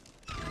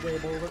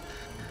 Game over.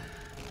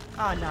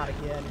 Ah, not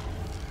again.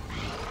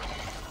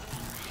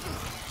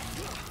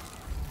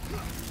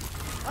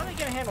 How are they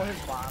gonna handle his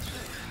boss?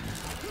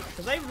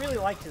 Because I really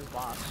liked his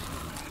boss.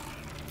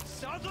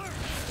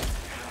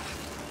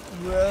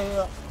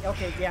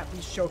 Okay, yeah,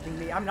 he's choking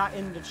me. I'm not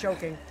into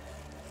choking.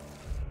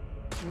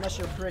 Unless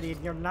you're pretty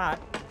and you're not.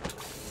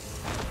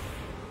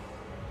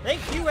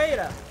 Thank you,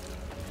 Ada!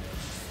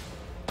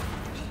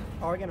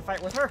 Oh, we're gonna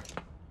fight with her.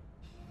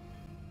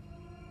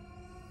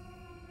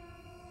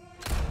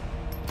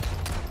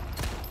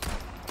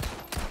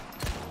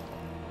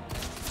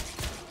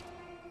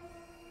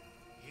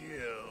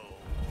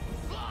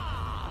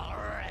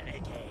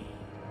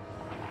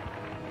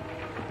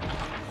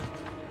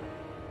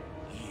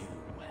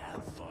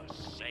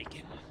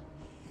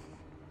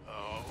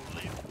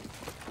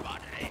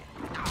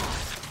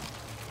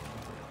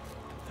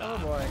 Oh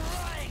boy.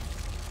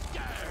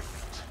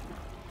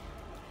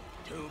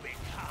 To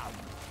become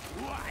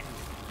one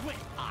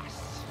with us.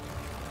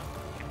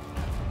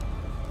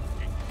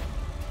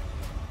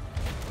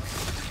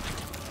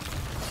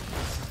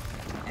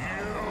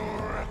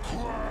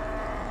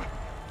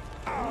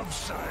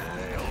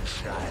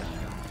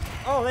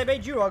 Oh, they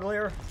made you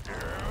uglier.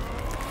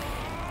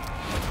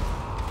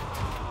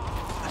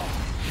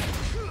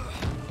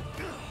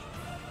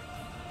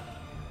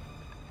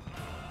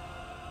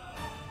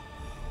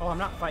 Oh, I'm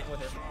not fighting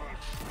with her.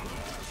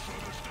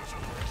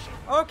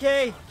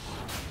 Okay.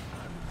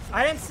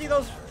 I didn't see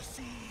those.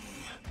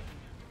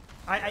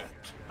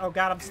 Oh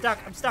god, I'm stuck.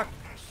 I'm stuck.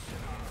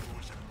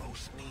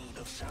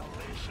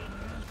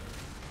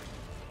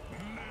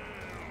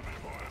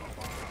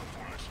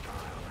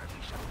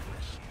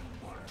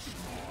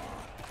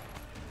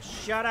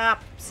 Shut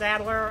up,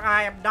 Sadler.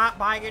 I am not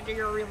buying into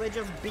your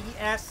religious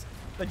BS.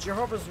 The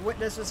Jehovah's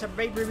Witnesses have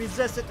made me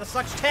resistant to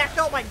such tact.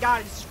 Oh my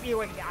god, it's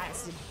spewing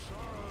acid.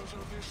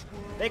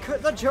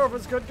 The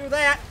Jehovah's couldn't do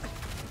that.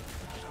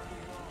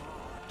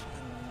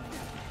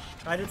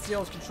 I didn't see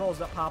those controls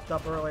that popped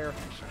up earlier.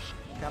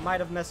 That might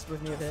have messed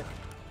with me a bit.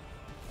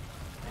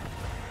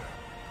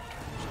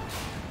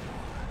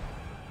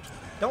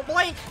 Don't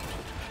blink!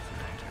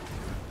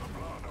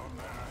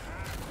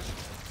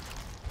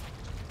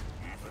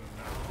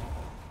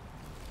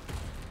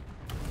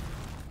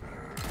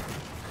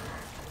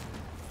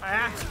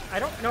 I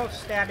don't know if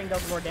stabbing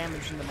does more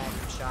damage than the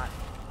magic shot.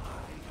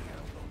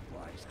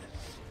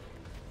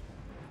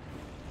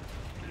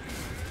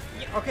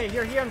 Yeah, okay,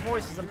 you're hearing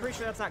voices. I'm pretty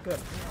sure that's not good.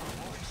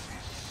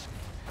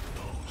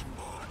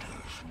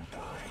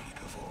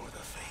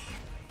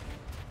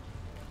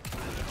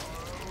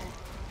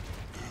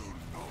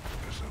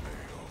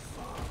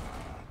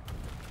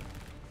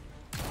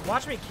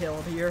 Watch me kill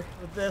him here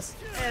with this.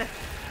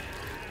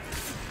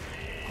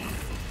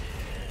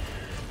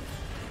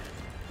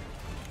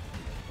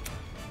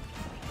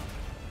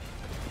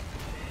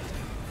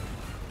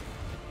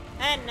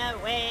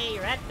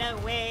 Run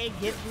away,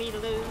 give me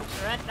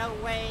loose, run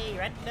away,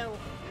 run away.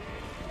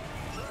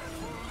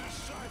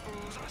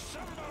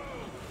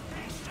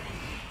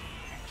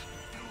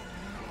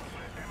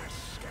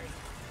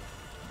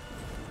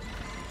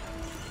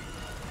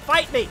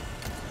 Fight me!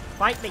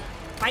 Fight me!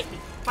 Fight me!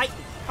 Fight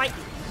me! Fight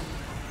me!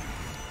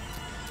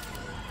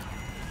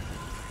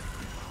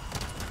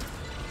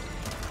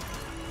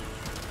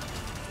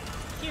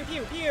 Pew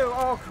pew pew!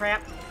 Oh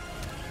crap!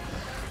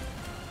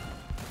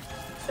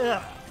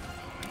 Ugh!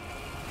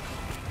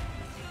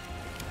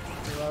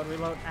 Reload,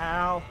 reload,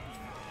 ow!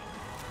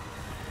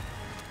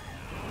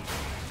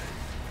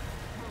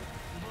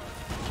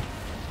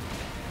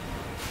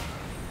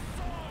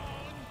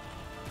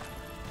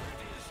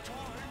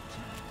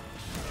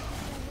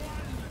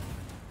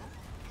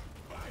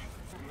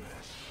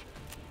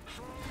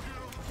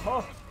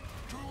 Oh!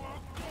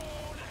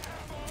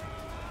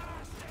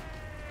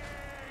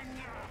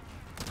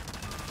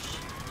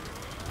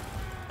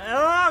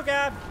 Oh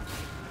god!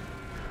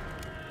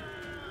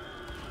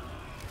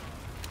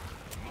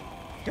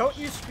 Don't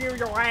you spew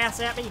your ass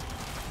at me!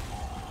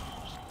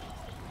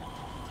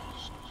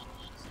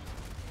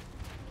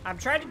 I'm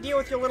trying to deal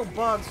with your little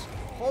bugs.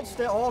 Hold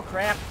still. Oh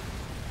crap.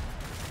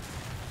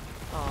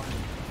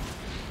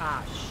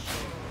 Ah shit.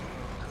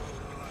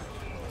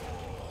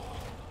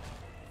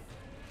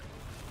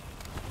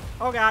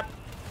 Oh god.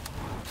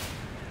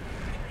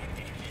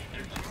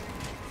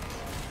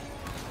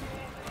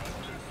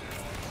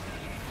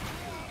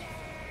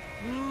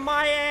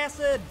 My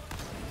acid!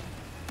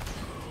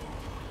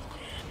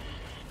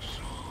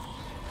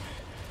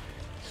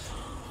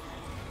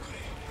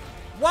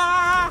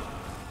 Wah!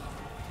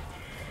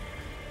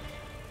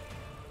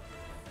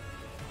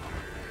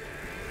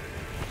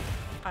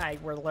 I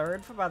will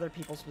learn from other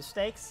people's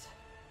mistakes.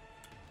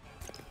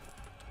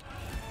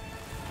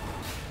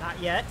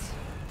 Not yet.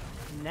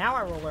 Now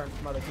I will learn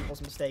from other people's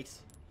mistakes.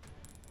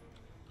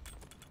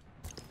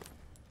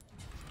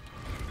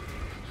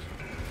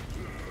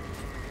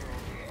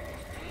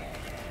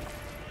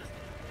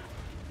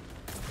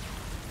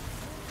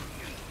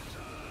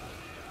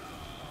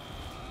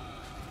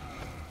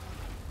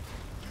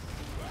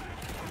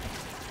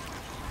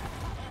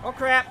 Oh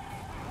crap!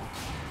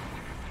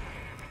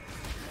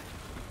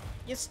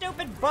 You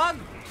stupid bug!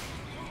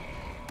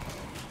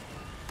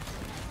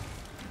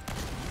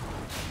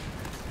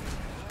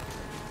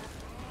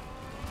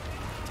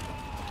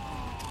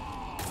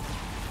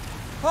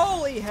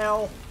 Holy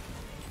hell!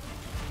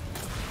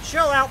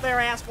 Chill out there,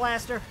 ass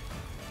blaster.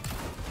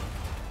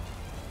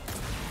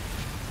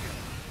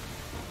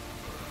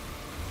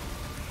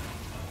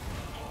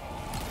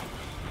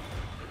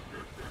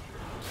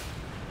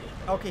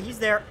 Okay, he's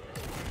there.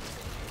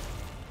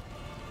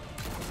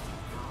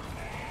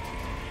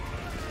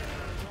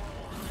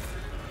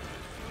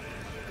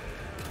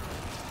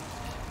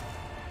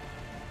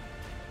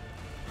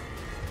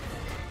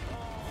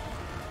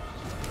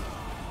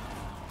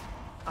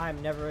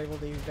 I'm never able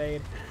to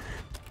evade.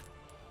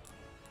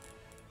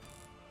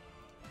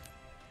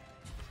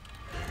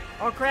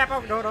 Oh crap,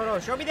 oh no, no, no,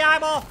 show me the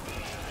eyeball!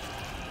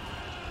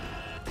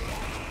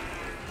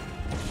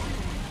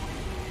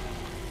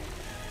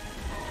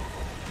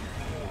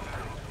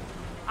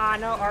 Ah,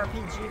 no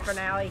RPG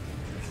finale.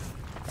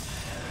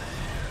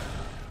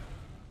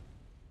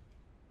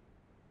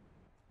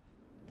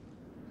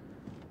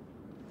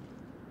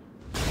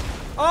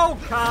 Oh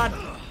god!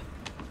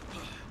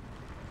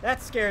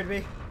 That scared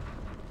me.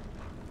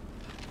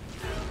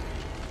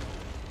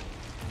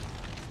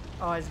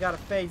 Oh, he's got a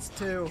phase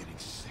 2. Getting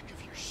sick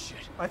of your shit.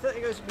 I thought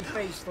it was going to be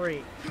phase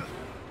 3.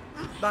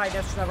 But I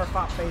just never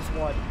fought phase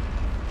 1.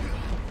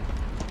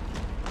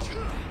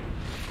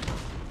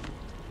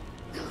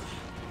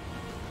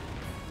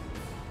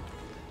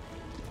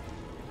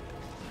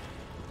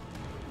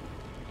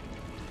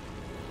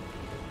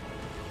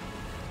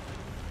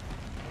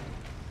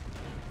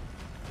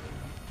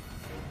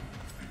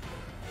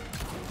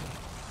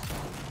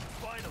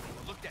 Finally,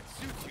 look that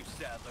suits you,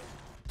 Sadler.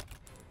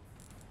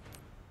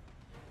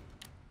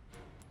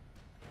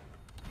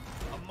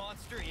 A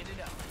monster in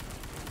and out.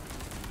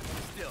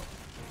 Still,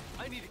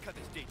 I need to cut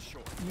this date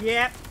short.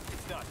 Yep.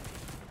 It's done.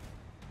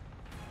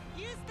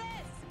 Use this!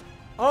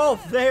 Oh,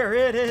 there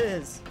it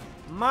is.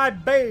 My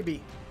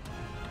baby.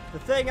 The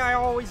thing I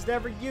always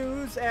never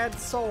use and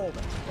sold.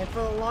 And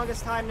for the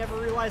longest time never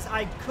realized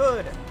I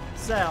could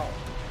sell.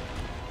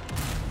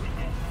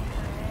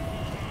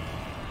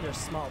 You're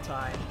small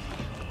time.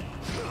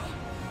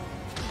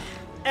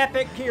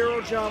 Epic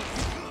hero jump.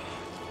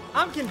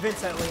 I'm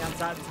convinced that Leon's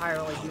not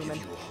entirely human.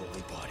 Give you a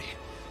holy body.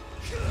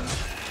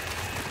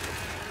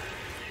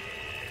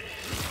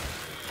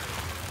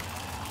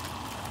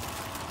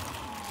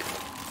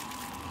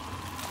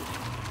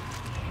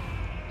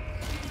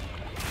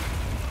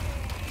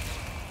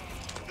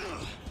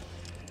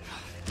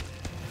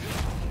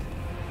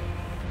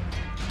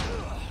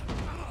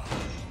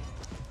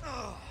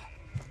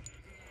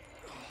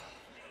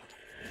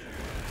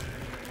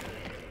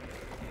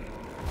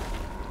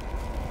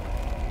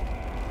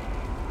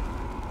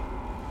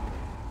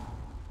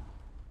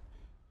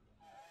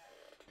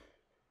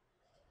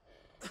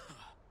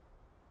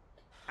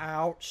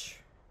 Ouch.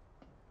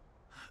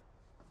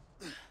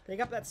 Pick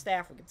up that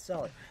staff, we can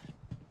sell it.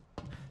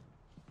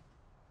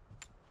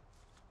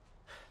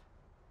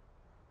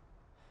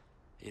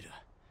 Ada,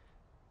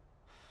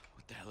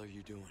 what the hell are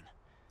you doing?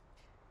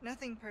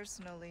 Nothing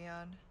personal,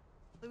 Leon.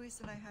 Luis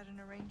and I had an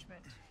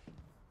arrangement.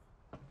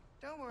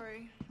 Don't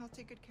worry, I'll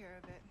take good care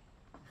of it.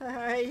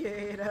 Hi,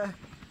 Ada.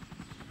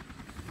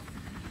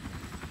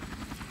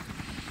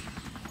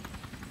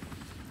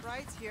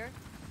 Bride's here.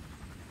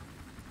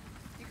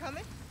 You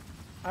coming?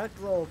 I like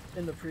the little,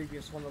 in the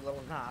previous one, the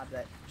little nod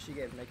that she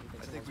gave making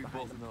things. I think we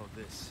both know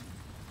this.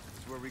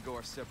 It's where we go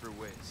our separate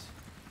ways.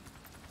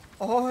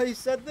 Oh, he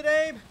said the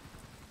name?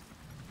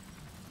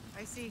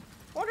 I see.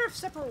 I wonder if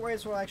separate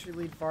ways will actually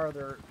lead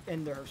farther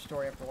into her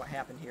story after what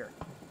happened here.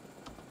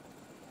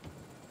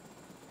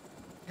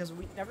 Because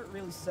we never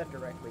really said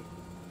directly.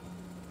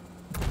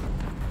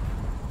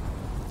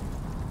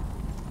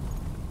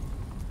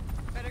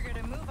 Better get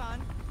a move on.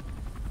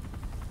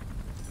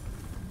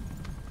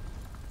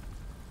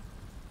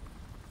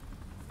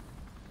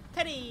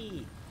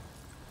 Teddy!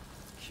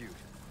 Cute.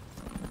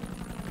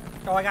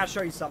 Oh, I gotta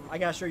show you something. I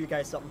gotta show you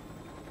guys something.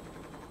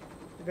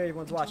 If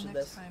anyone's Until watching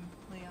next this. time,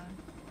 Leon.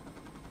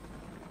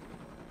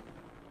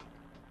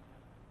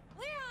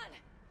 Leon!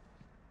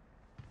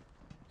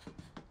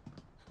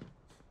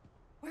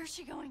 Where's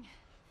she going?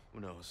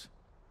 Who knows?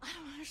 I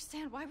don't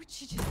understand. Why would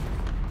she just...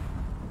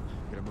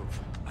 Gotta move.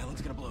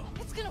 Island's gonna blow.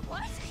 It's gonna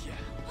what? Yeah.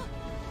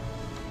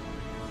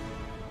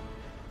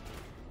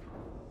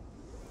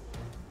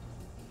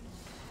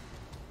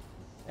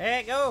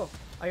 Hey, go!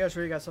 I gotta show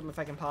you guys something if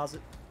I can pause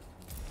it.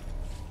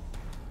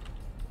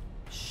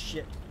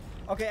 Shit.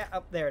 Okay,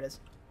 up there it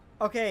is.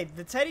 Okay,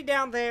 the teddy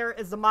down there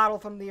is the model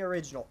from the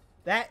original.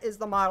 That is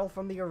the model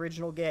from the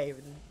original game.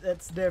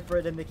 That's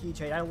different in the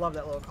keychain. I love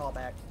that little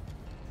callback.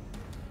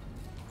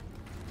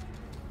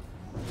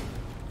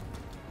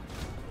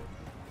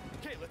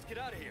 Okay, let's get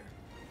out of here.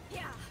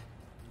 Yeah.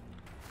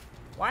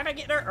 Why am I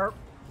getting her?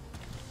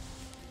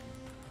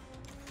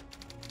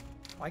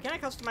 Why can't I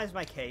customize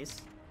my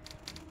case?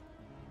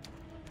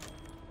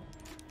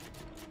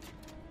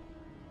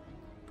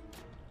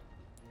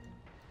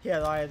 Yeah,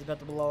 the eye is about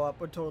to blow up.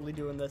 We're totally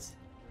doing this.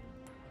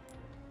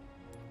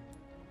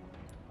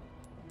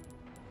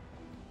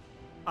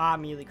 Ah,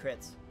 melee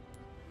crits.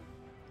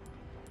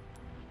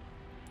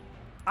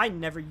 I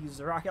never use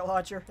the rocket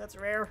launcher. That's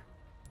rare.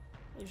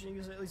 I usually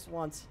use it at least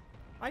once.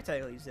 I tell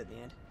you, I'll use it at the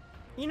end.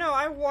 You know,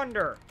 I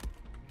wonder.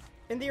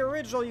 In the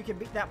original, you could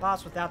beat that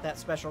boss without that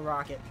special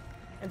rocket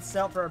and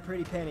sell for a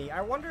pretty penny.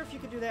 I wonder if you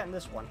could do that in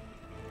this one.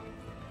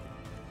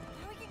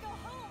 Now we can go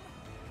home.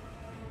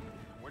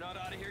 We're not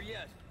out of here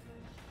yet.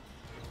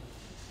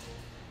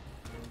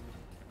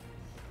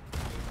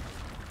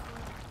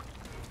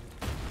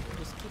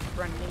 Just keep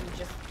running.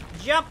 Just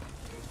jump.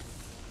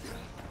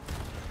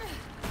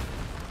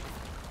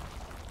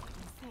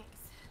 Thanks.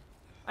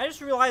 I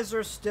just realized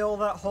there's still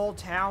that whole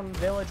town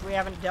village we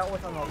haven't dealt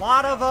with on a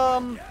lot of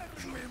them.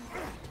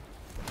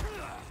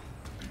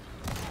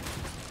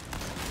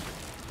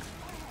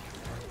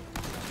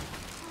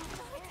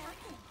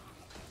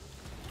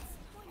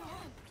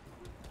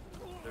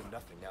 They're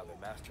nothing now their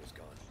master's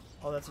gone.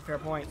 Oh, that's a fair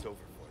point. It's over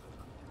for them.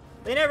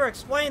 They never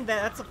explained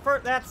that.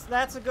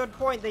 That's a good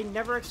point. They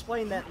never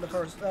explained that in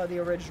the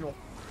original.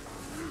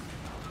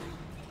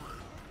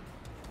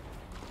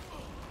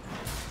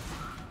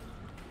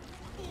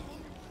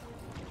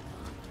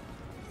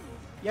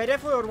 Yeah, I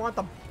definitely would want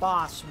the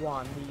boss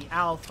one, the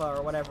alpha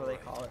or whatever they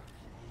call it.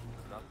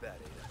 Not bad,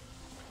 Ada.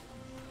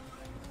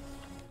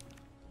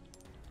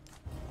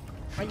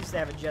 I used to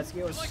have a jet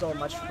ski. It was so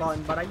much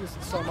fun, but I used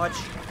it so much.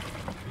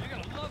 You're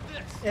gonna love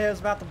this. It was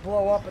about to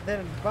blow up, but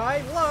then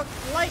by luck,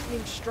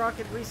 lightning struck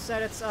and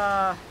reset its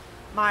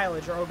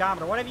mileage or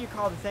odometer, whatever you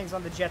call the things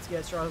on the jet ski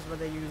that shows where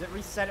they use it,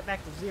 reset it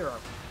back to 0.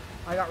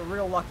 I got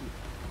real lucky.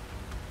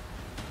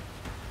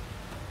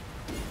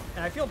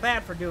 And I feel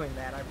bad for doing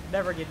that. I'm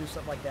never gonna do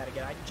something like that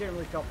again. I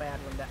genuinely felt bad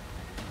when that...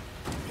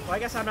 Well, I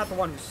guess I'm not the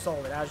one who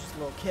sold it. I was just a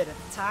little kid at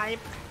the time.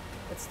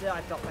 But still,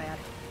 I felt bad.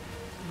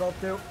 You both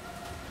do.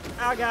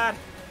 Oh, God.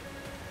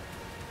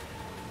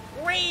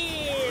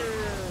 Whee!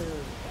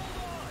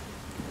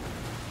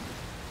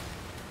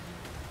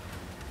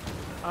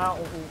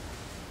 Oh,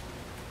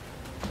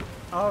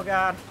 oh,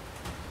 God.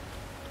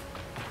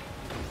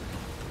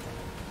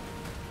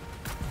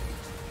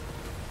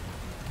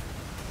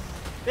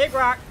 Big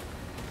rock.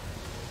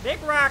 Big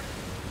rock.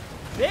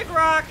 Big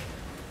rock.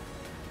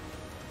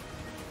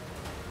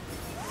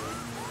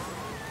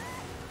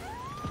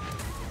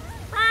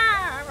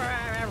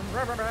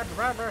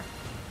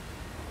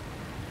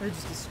 They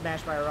just get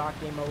smashed by a rock,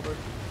 game over.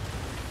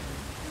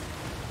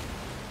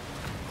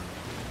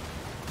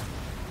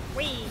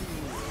 Whee!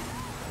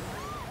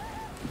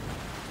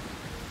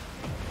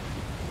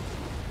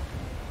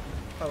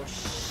 Oh,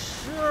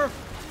 sure.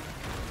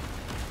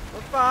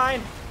 We're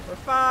fine. We're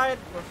fine.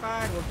 We're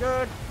fine. We're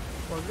good.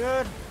 We're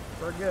good.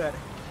 We're good.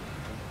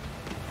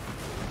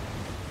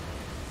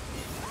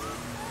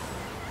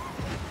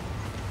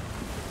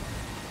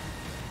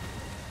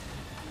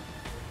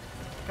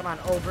 Come on,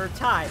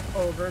 overtime,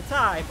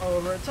 overtime,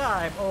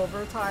 overtime,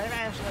 overtime,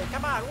 Ashley,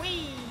 come on,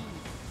 wee!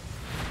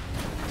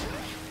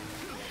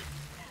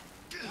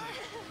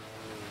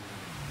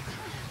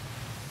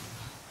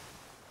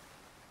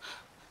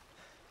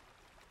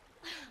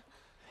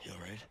 You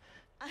alright?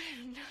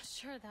 I'm not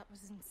sure that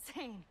was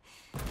insane.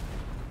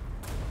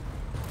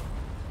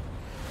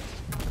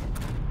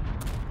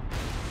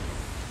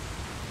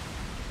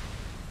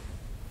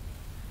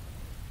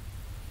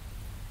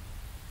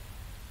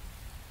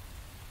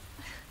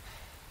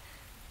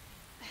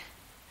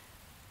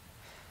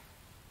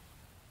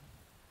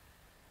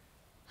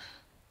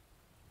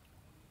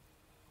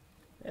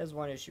 There's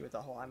one issue with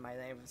the whole my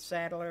name.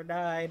 Sadler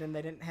died, and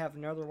they didn't have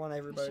another one.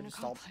 Everybody Mission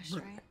just all accomplished,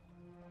 right?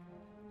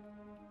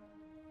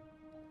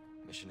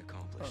 Mission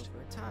accomplished.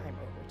 overtime,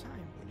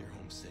 overtime. When you're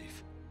home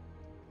safe.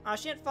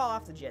 She didn't fall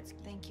off the jet ski.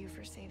 Thank you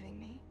for saving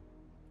me.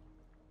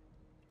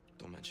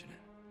 Don't mention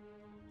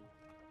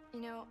it.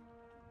 You know,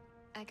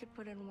 I could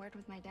put in a word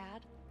with my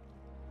dad.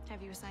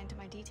 Have you assigned to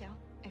my detail,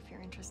 if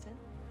you're interested.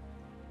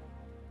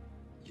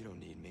 You don't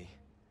need me.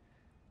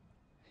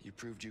 You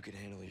proved you could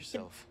handle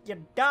yourself.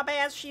 You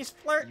dumbass, she's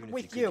flirting Even if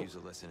with you you. could use a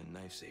lesson in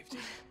knife safety.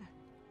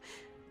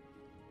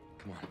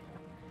 Come on.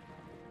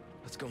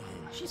 Let's go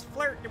home. She's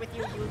flirting with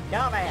you, you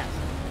dumbass.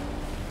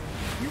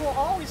 You will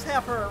always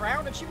have her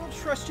around, and she will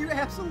trust you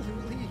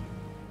absolutely.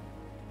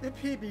 The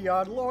be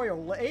beyond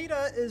loyal.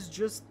 Ada is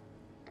just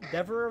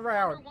never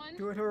around,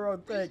 doing her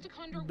own thing.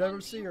 You never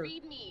see her.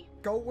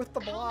 Go with the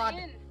blonde.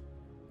 Come in.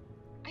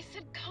 I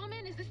said come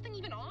in. Is this thing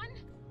even on?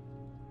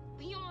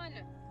 Leon.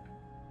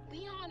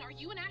 Leon, are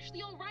you and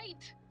Ashley all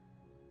right?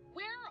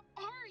 Where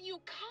are you?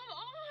 Come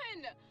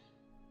on!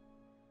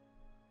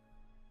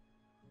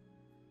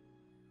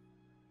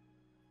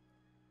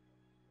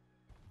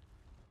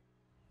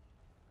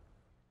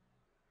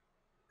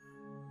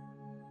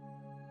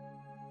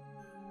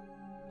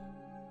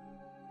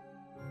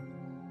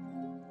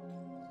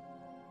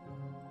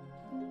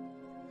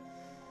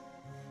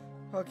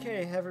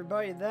 Okay,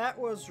 everybody, that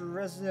was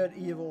Resident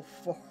Evil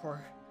 4.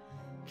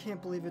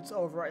 Can't believe it's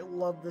over. I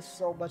love this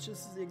so much. This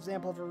is the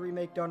example of a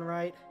remake done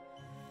right.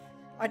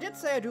 I did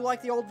say I do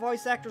like the old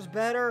voice actors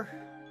better.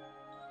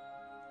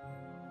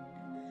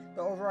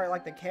 But overall, I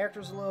like the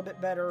characters a little bit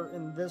better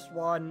in this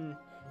one.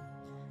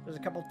 There's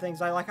a couple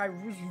things I like. I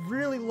was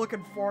really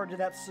looking forward to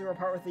that sewer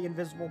part with the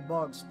invisible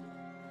bugs.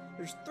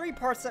 There's 3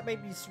 parts that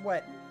made me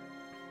sweat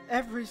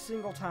every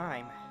single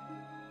time.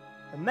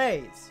 The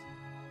maze.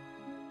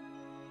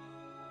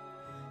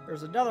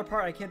 There's another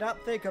part I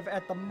cannot think of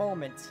at the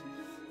moment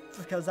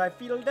because I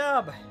feel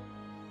dumb.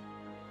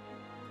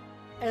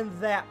 And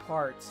that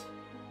part.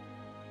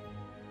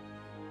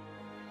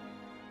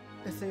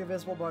 It's the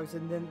invisible bugs,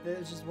 and then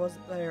it just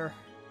wasn't there.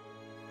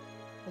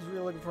 I was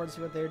really looking forward to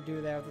see what they would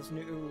do there with this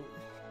new,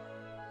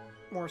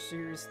 more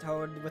serious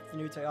tone with the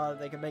new technology.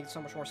 They could make it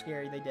so much more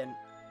scary. They didn't.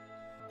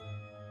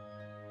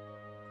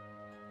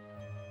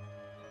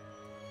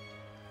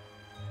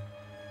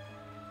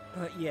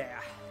 But yeah.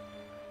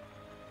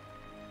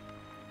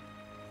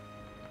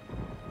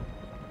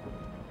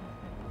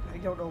 I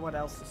don't know what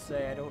else to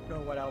say. I don't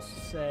know what else to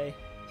say.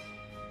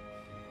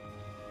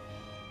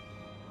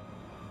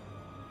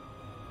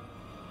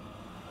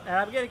 And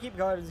I'm gonna keep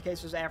going in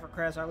case there's Afro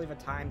crash. I'll leave a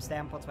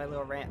timestamp once my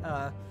little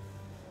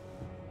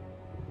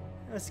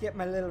let's skip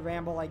my little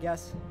ramble, I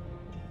guess.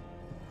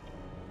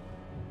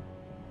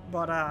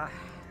 But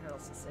what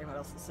else to say? What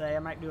else to say? I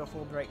might do a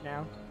full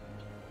breakdown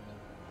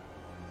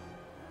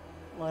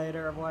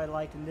later of what I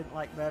liked and didn't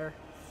like better.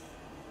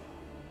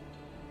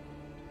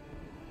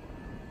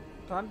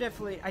 So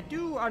I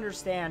do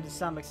understand to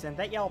some extent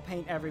that yellow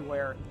paint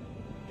everywhere.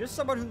 Just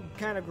someone who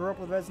kind of grew up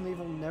with Resident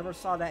Evil never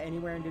saw that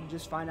anywhere and did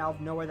just find out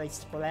of nowhere they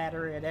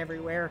splatter it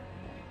everywhere.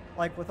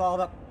 Like with all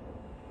the...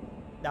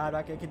 No, I'm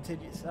not going to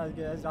continue.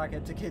 I'm not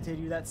going to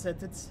continue that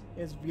sentence.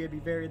 It's going to be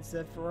very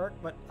unsafe for work,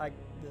 but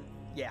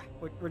yeah,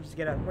 we're just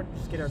gonna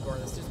ignore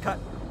this. Just cut.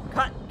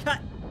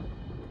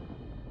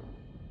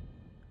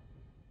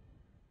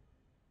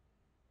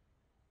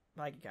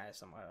 I can kind of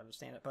somewhat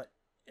understand it, but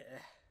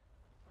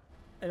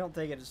I don't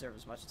think it deserves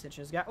as much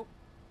attention as it got. Oh.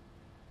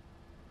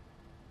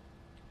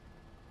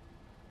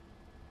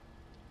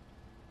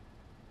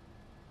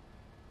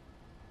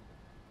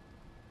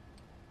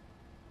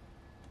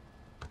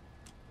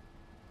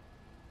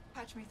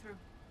 Patch me through.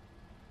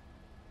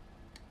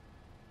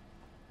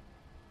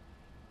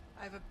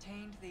 I've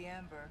obtained the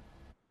amber.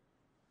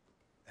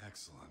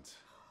 Excellent.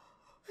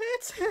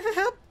 It's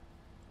him!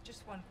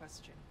 Just one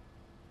question.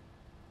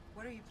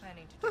 What are you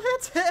planning to do?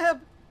 It's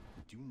him!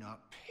 We do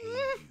not pay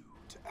you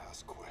to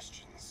ask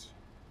questions.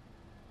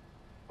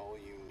 All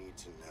you need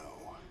to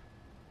know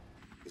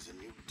is a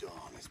new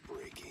dawn is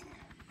breaking.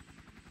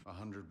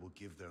 100 will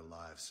give their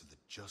lives so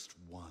that just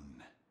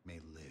one may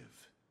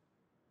live.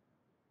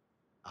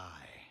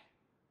 I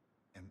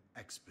am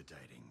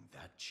expediting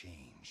that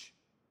change.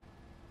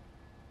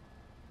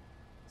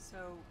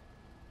 So,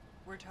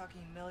 we're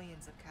talking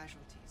millions of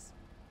casualties.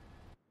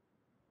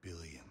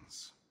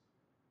 Billions.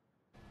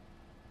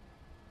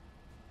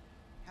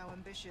 How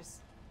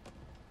ambitious.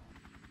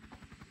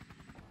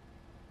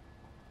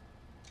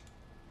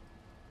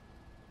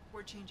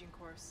 We're changing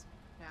course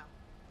now.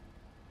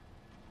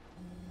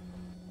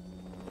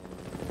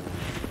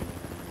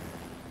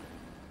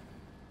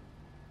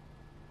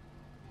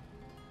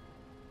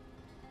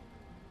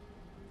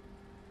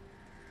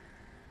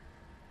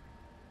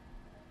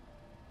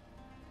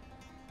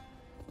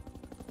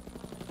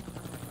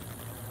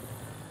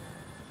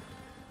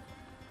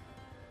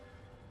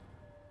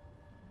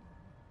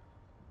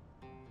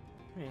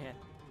 Man.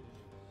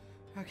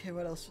 Okay,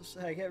 what else to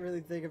say? I can't really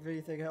think of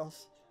anything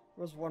else.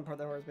 There was one part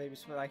that was maybe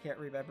but I can't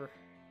remember.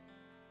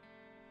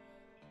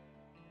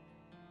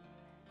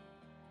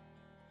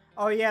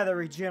 Oh yeah, the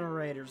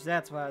regenerators.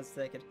 That's what I was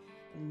thinking.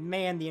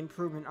 Man, the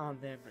improvement on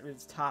them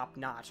is top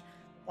notch.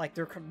 Like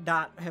there could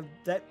not have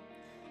that.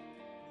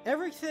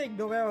 Everything,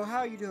 no matter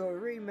how you do a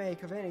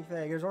remake of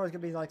anything, there's always gonna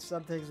be like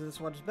some things this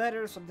one's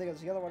better, some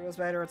things the other one was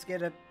better.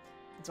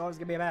 It's always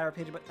gonna be a matter of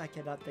opinion, but I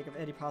cannot think of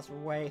any possible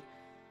way.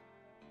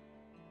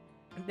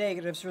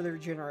 Negatives for the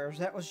regenerators.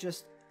 That was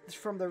just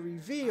from the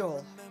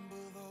reveal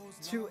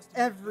to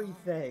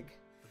everything.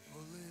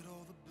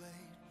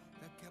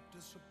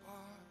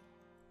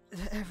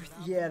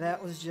 Yeah,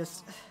 that was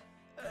just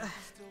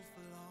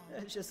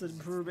it's just an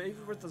improvement,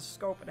 even with the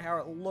scope and how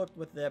it looked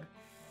with them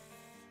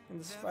and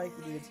the spike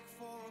leads.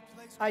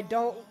 I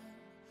don't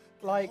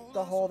like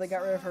the whole they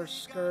got rid of her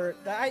skirt.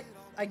 I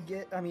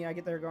get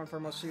they're going for a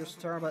more serious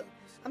term, but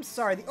I'm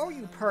sorry, the "Oh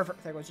You Perfect"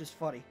 thing was just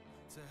funny.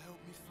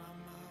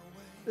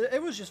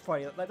 It was just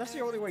funny. That's the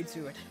only way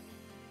to it.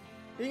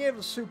 Being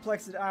able to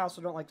suplex it, I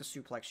also don't like the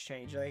suplex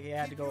change. Like, you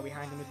had to go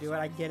behind him to do it.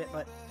 I get it,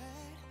 but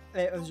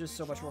it was just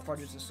so much more fun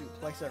just to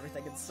suplex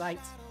everything in sight.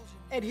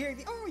 And hearing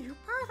the "Oh, you're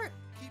perfect!"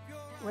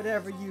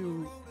 Whenever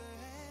you,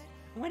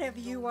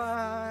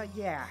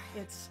 yeah,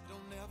 it's...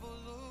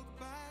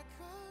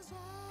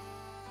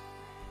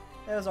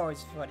 It was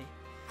always funny.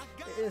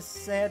 It is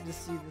sad to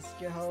see this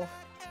go.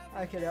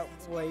 I cannot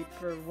wait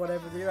for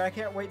whatever they do. I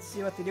can't wait to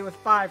see what they do with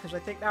 5, because I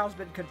think that has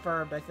been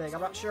confirmed, I think.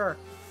 I'm not sure.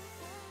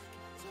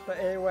 But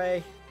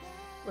anyway,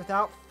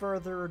 without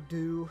further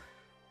ado,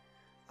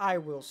 I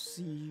will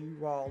see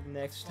you all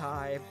next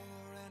time.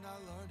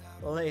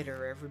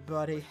 Later,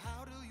 everybody.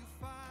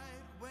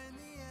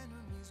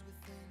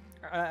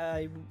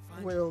 I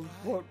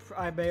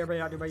may or may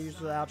not do my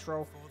usual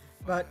outro,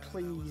 but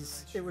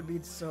please, it would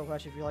mean so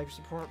much if you like to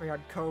support me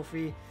on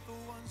Ko-fi.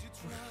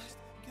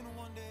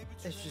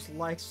 It's just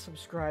like,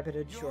 subscribe, and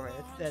enjoy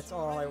it. That's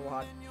all I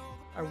want.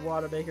 I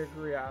want to make a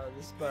career out of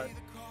this, but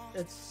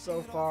it's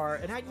so far.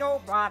 And I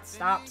know bots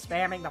stop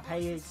spamming the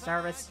paid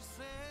service.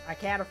 I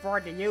can't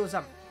afford to use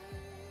them.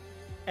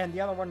 And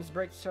the other ones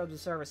break terms of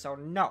service, so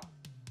no.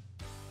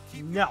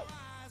 No.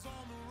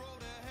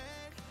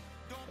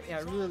 Yeah,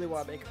 I really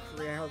want to make a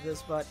career out of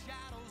this, but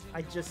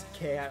I just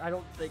can't. I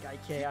don't think I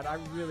can. I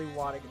really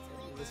want to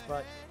continue this,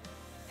 but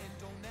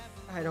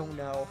I don't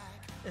know.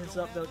 If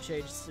something don't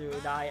change soon,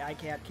 I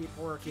can't keep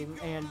working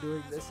and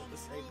doing this at the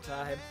same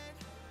time.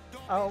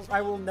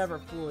 I will never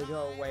fully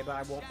go away, but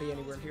I won't be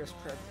anywhere near as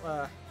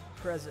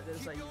present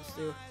as I used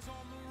to.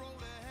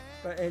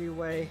 But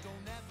anyway,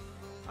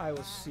 I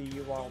will see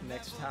you all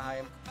next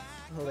time.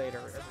 Later,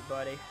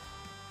 everybody.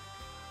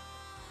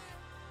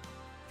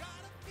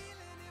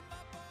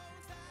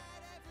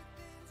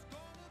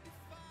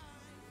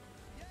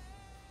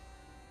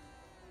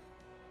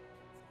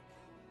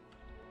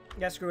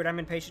 Yeah, screw it, I'm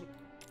impatient.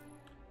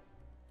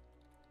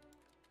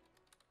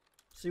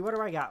 See, what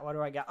do I got? What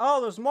do I got?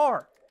 Oh, there's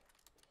more!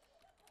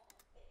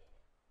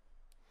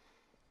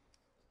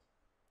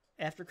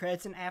 After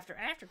credits and after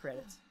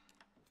credits.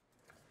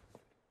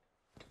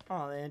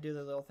 Oh, they didn't do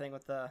the little thing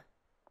with the...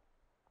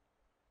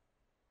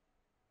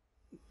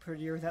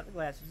 Prettier without the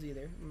glasses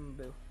either.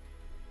 Boo.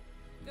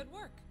 Good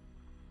work.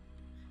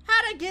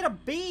 How'd I get a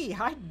B?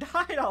 I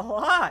died a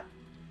lot!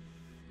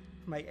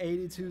 My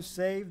 82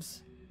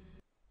 saves.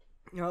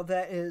 You know,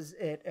 that is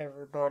it,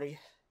 everybody.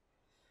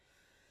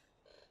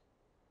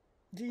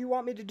 Do you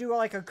want me to do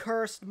like a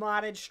cursed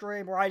modded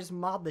stream where I just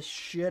mod the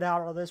shit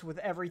out of this with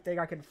everything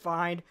I can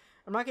find?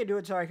 I'm not going to do it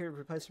until I can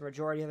replace the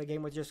majority of the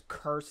game with just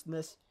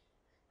cursedness.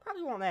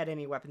 Probably won't add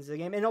any weapons to the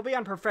game, and it'll be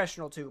on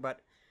professional too, but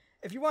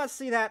if you want to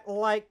see that,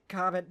 like,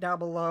 comment down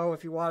below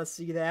if you want to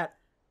see that.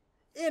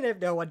 And if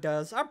no one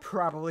does, I'm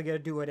probably going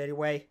to do it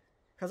anyway.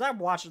 Because I'm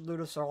watching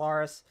Luna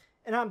Solaris,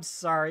 and I'm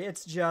sorry,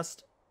 it's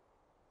just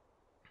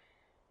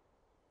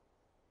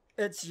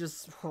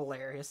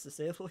hilarious to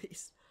say the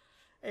least.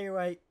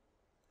 Anyway,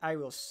 I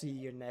will see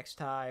you next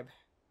time.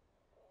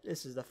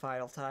 This is the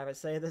final time I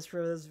say this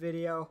for this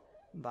video.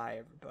 Bye,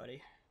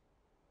 everybody.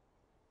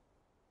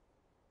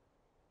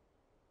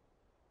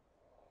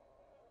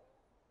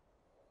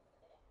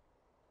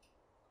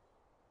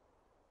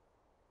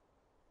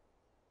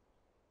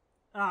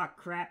 Ah, oh,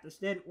 crap, this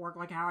didn't work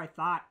like how I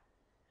thought.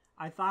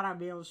 I thought I'd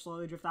be able to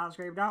slowly drift out of the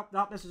screen. Nope,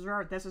 nope, this is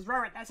ruined, this is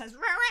ruined, this is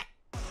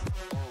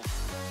ruined!